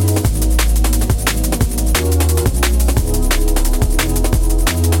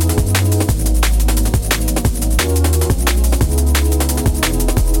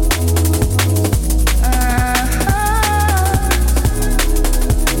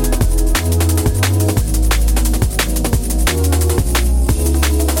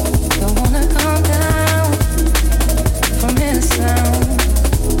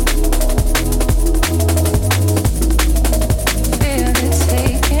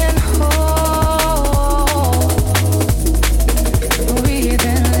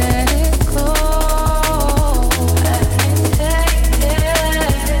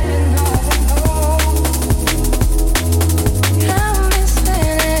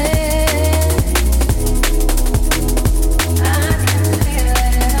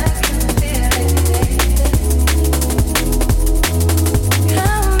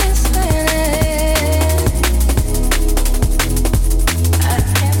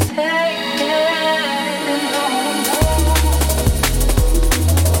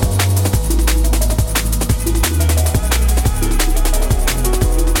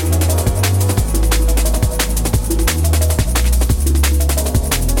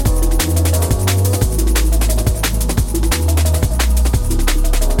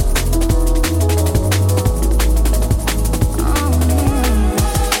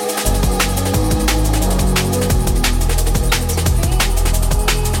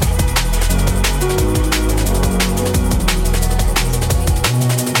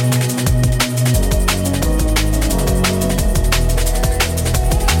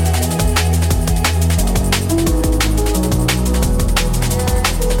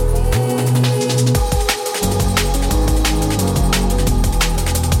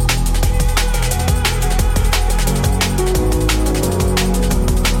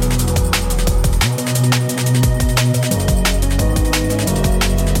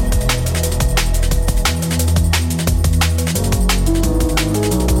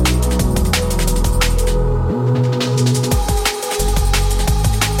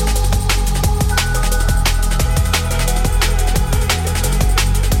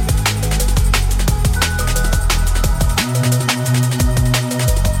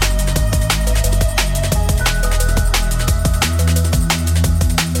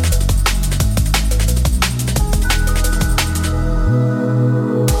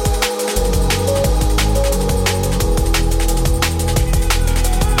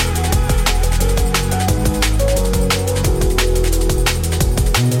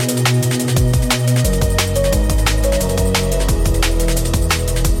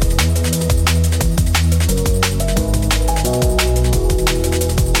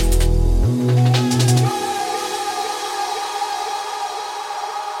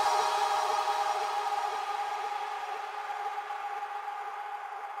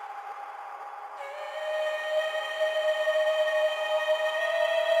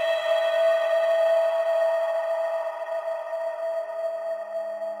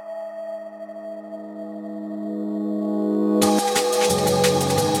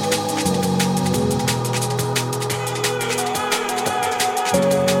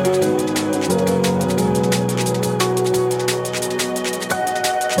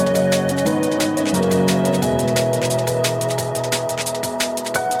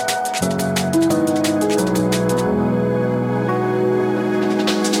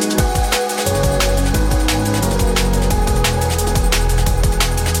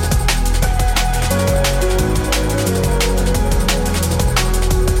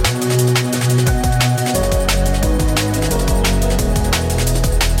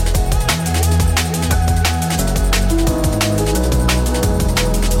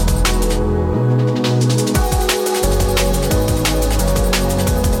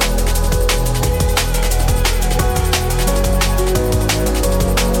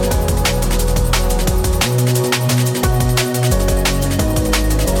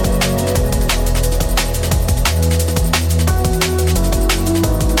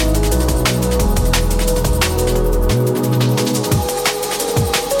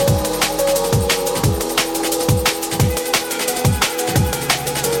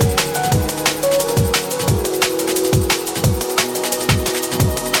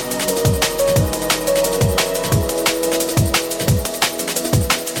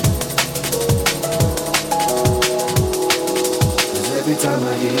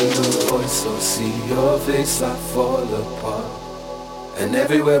face I fall apart. And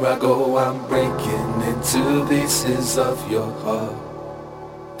everywhere I go I'm breaking into pieces of your heart.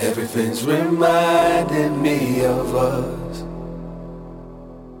 Everything's reminding me of us.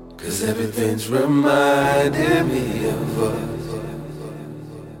 'Cause everything's reminding me of us.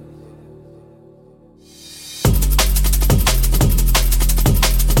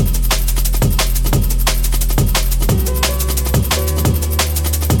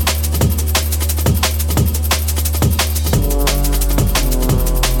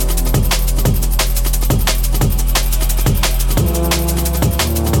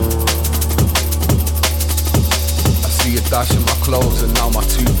 Dashing my clothes and now my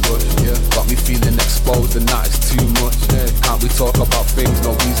toothbrush, yeah. Got me feeling exposed and that is too much, yeah. Can't we talk about things,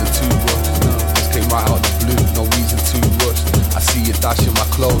 no reason to rush, no. This came right out the blue, no reason to rush. I see you dashing my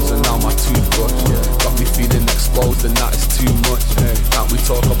clothes and now my toothbrush, yeah. Got me feeling exposed and that is too much, yeah. Can't we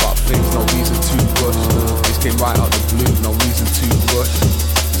talk about things, no reason to rush, no. This came right out the blue, no reason to rush.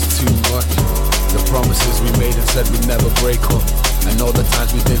 It's too much. The promises we made and said we'd never break up. And all the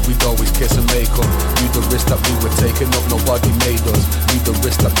times we did, we'd always kiss and make up. Knew the risk that we were taking up, nobody made us. Knew the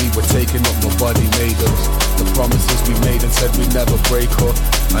risk that we were taking up, nobody made us. The promises we made and said we'd never break up.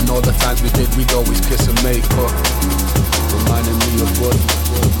 And all the times we did, we'd always kiss and make up. Reminding me of what.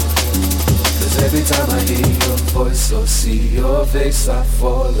 'Cause every time I hear your voice or see your face, I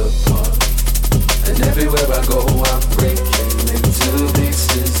fall apart. And everywhere I go, I'm breaking into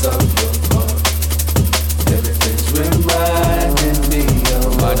pieces of your heart. Everything's reminding me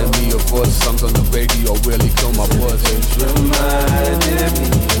of us. Songs on the radio really kill my buzz. It's reminding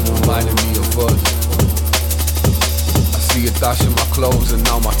me of us. I see you dashing my clothes and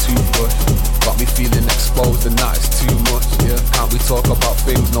now my toothbrush. Got me feeling exposed and that is too much, yeah. Can't we talk about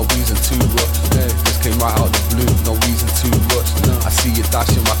things, no reason to rush, yeah. This came right out the blue, no reason to rush, no. I see you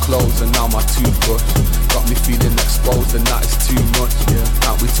dashing my clothes and now my toothbrush. Got me feeling exposed and that is too much, yeah.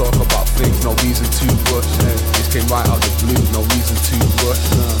 Can't we talk about things, no reason to rush, yeah. This came right out the blue, no reason to rush,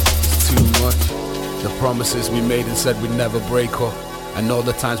 no. It's too much. The promises we made and said we'd never break up. And all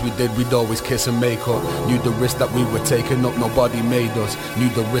the times we did, we'd always kiss and make up. Knew the risk that we were taking up, nobody made us. Knew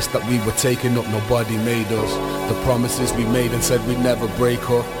the risk that we were taking up, nobody made us. The promises we made and said we'd never break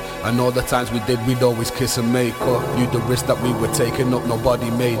up. And all the times we did, we'd always kiss and make up. Knew the risk that we were taking up, nobody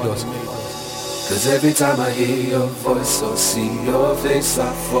made us. 'Cause every time I hear your voice or see your face,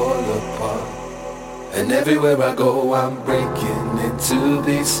 I fall apart. And everywhere I go, I'm breaking into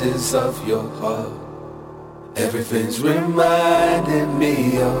pieces of your heart. Everything's reminding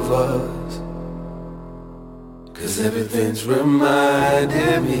me of us. 'Cause everything's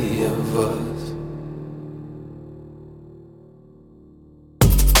reminding me of us.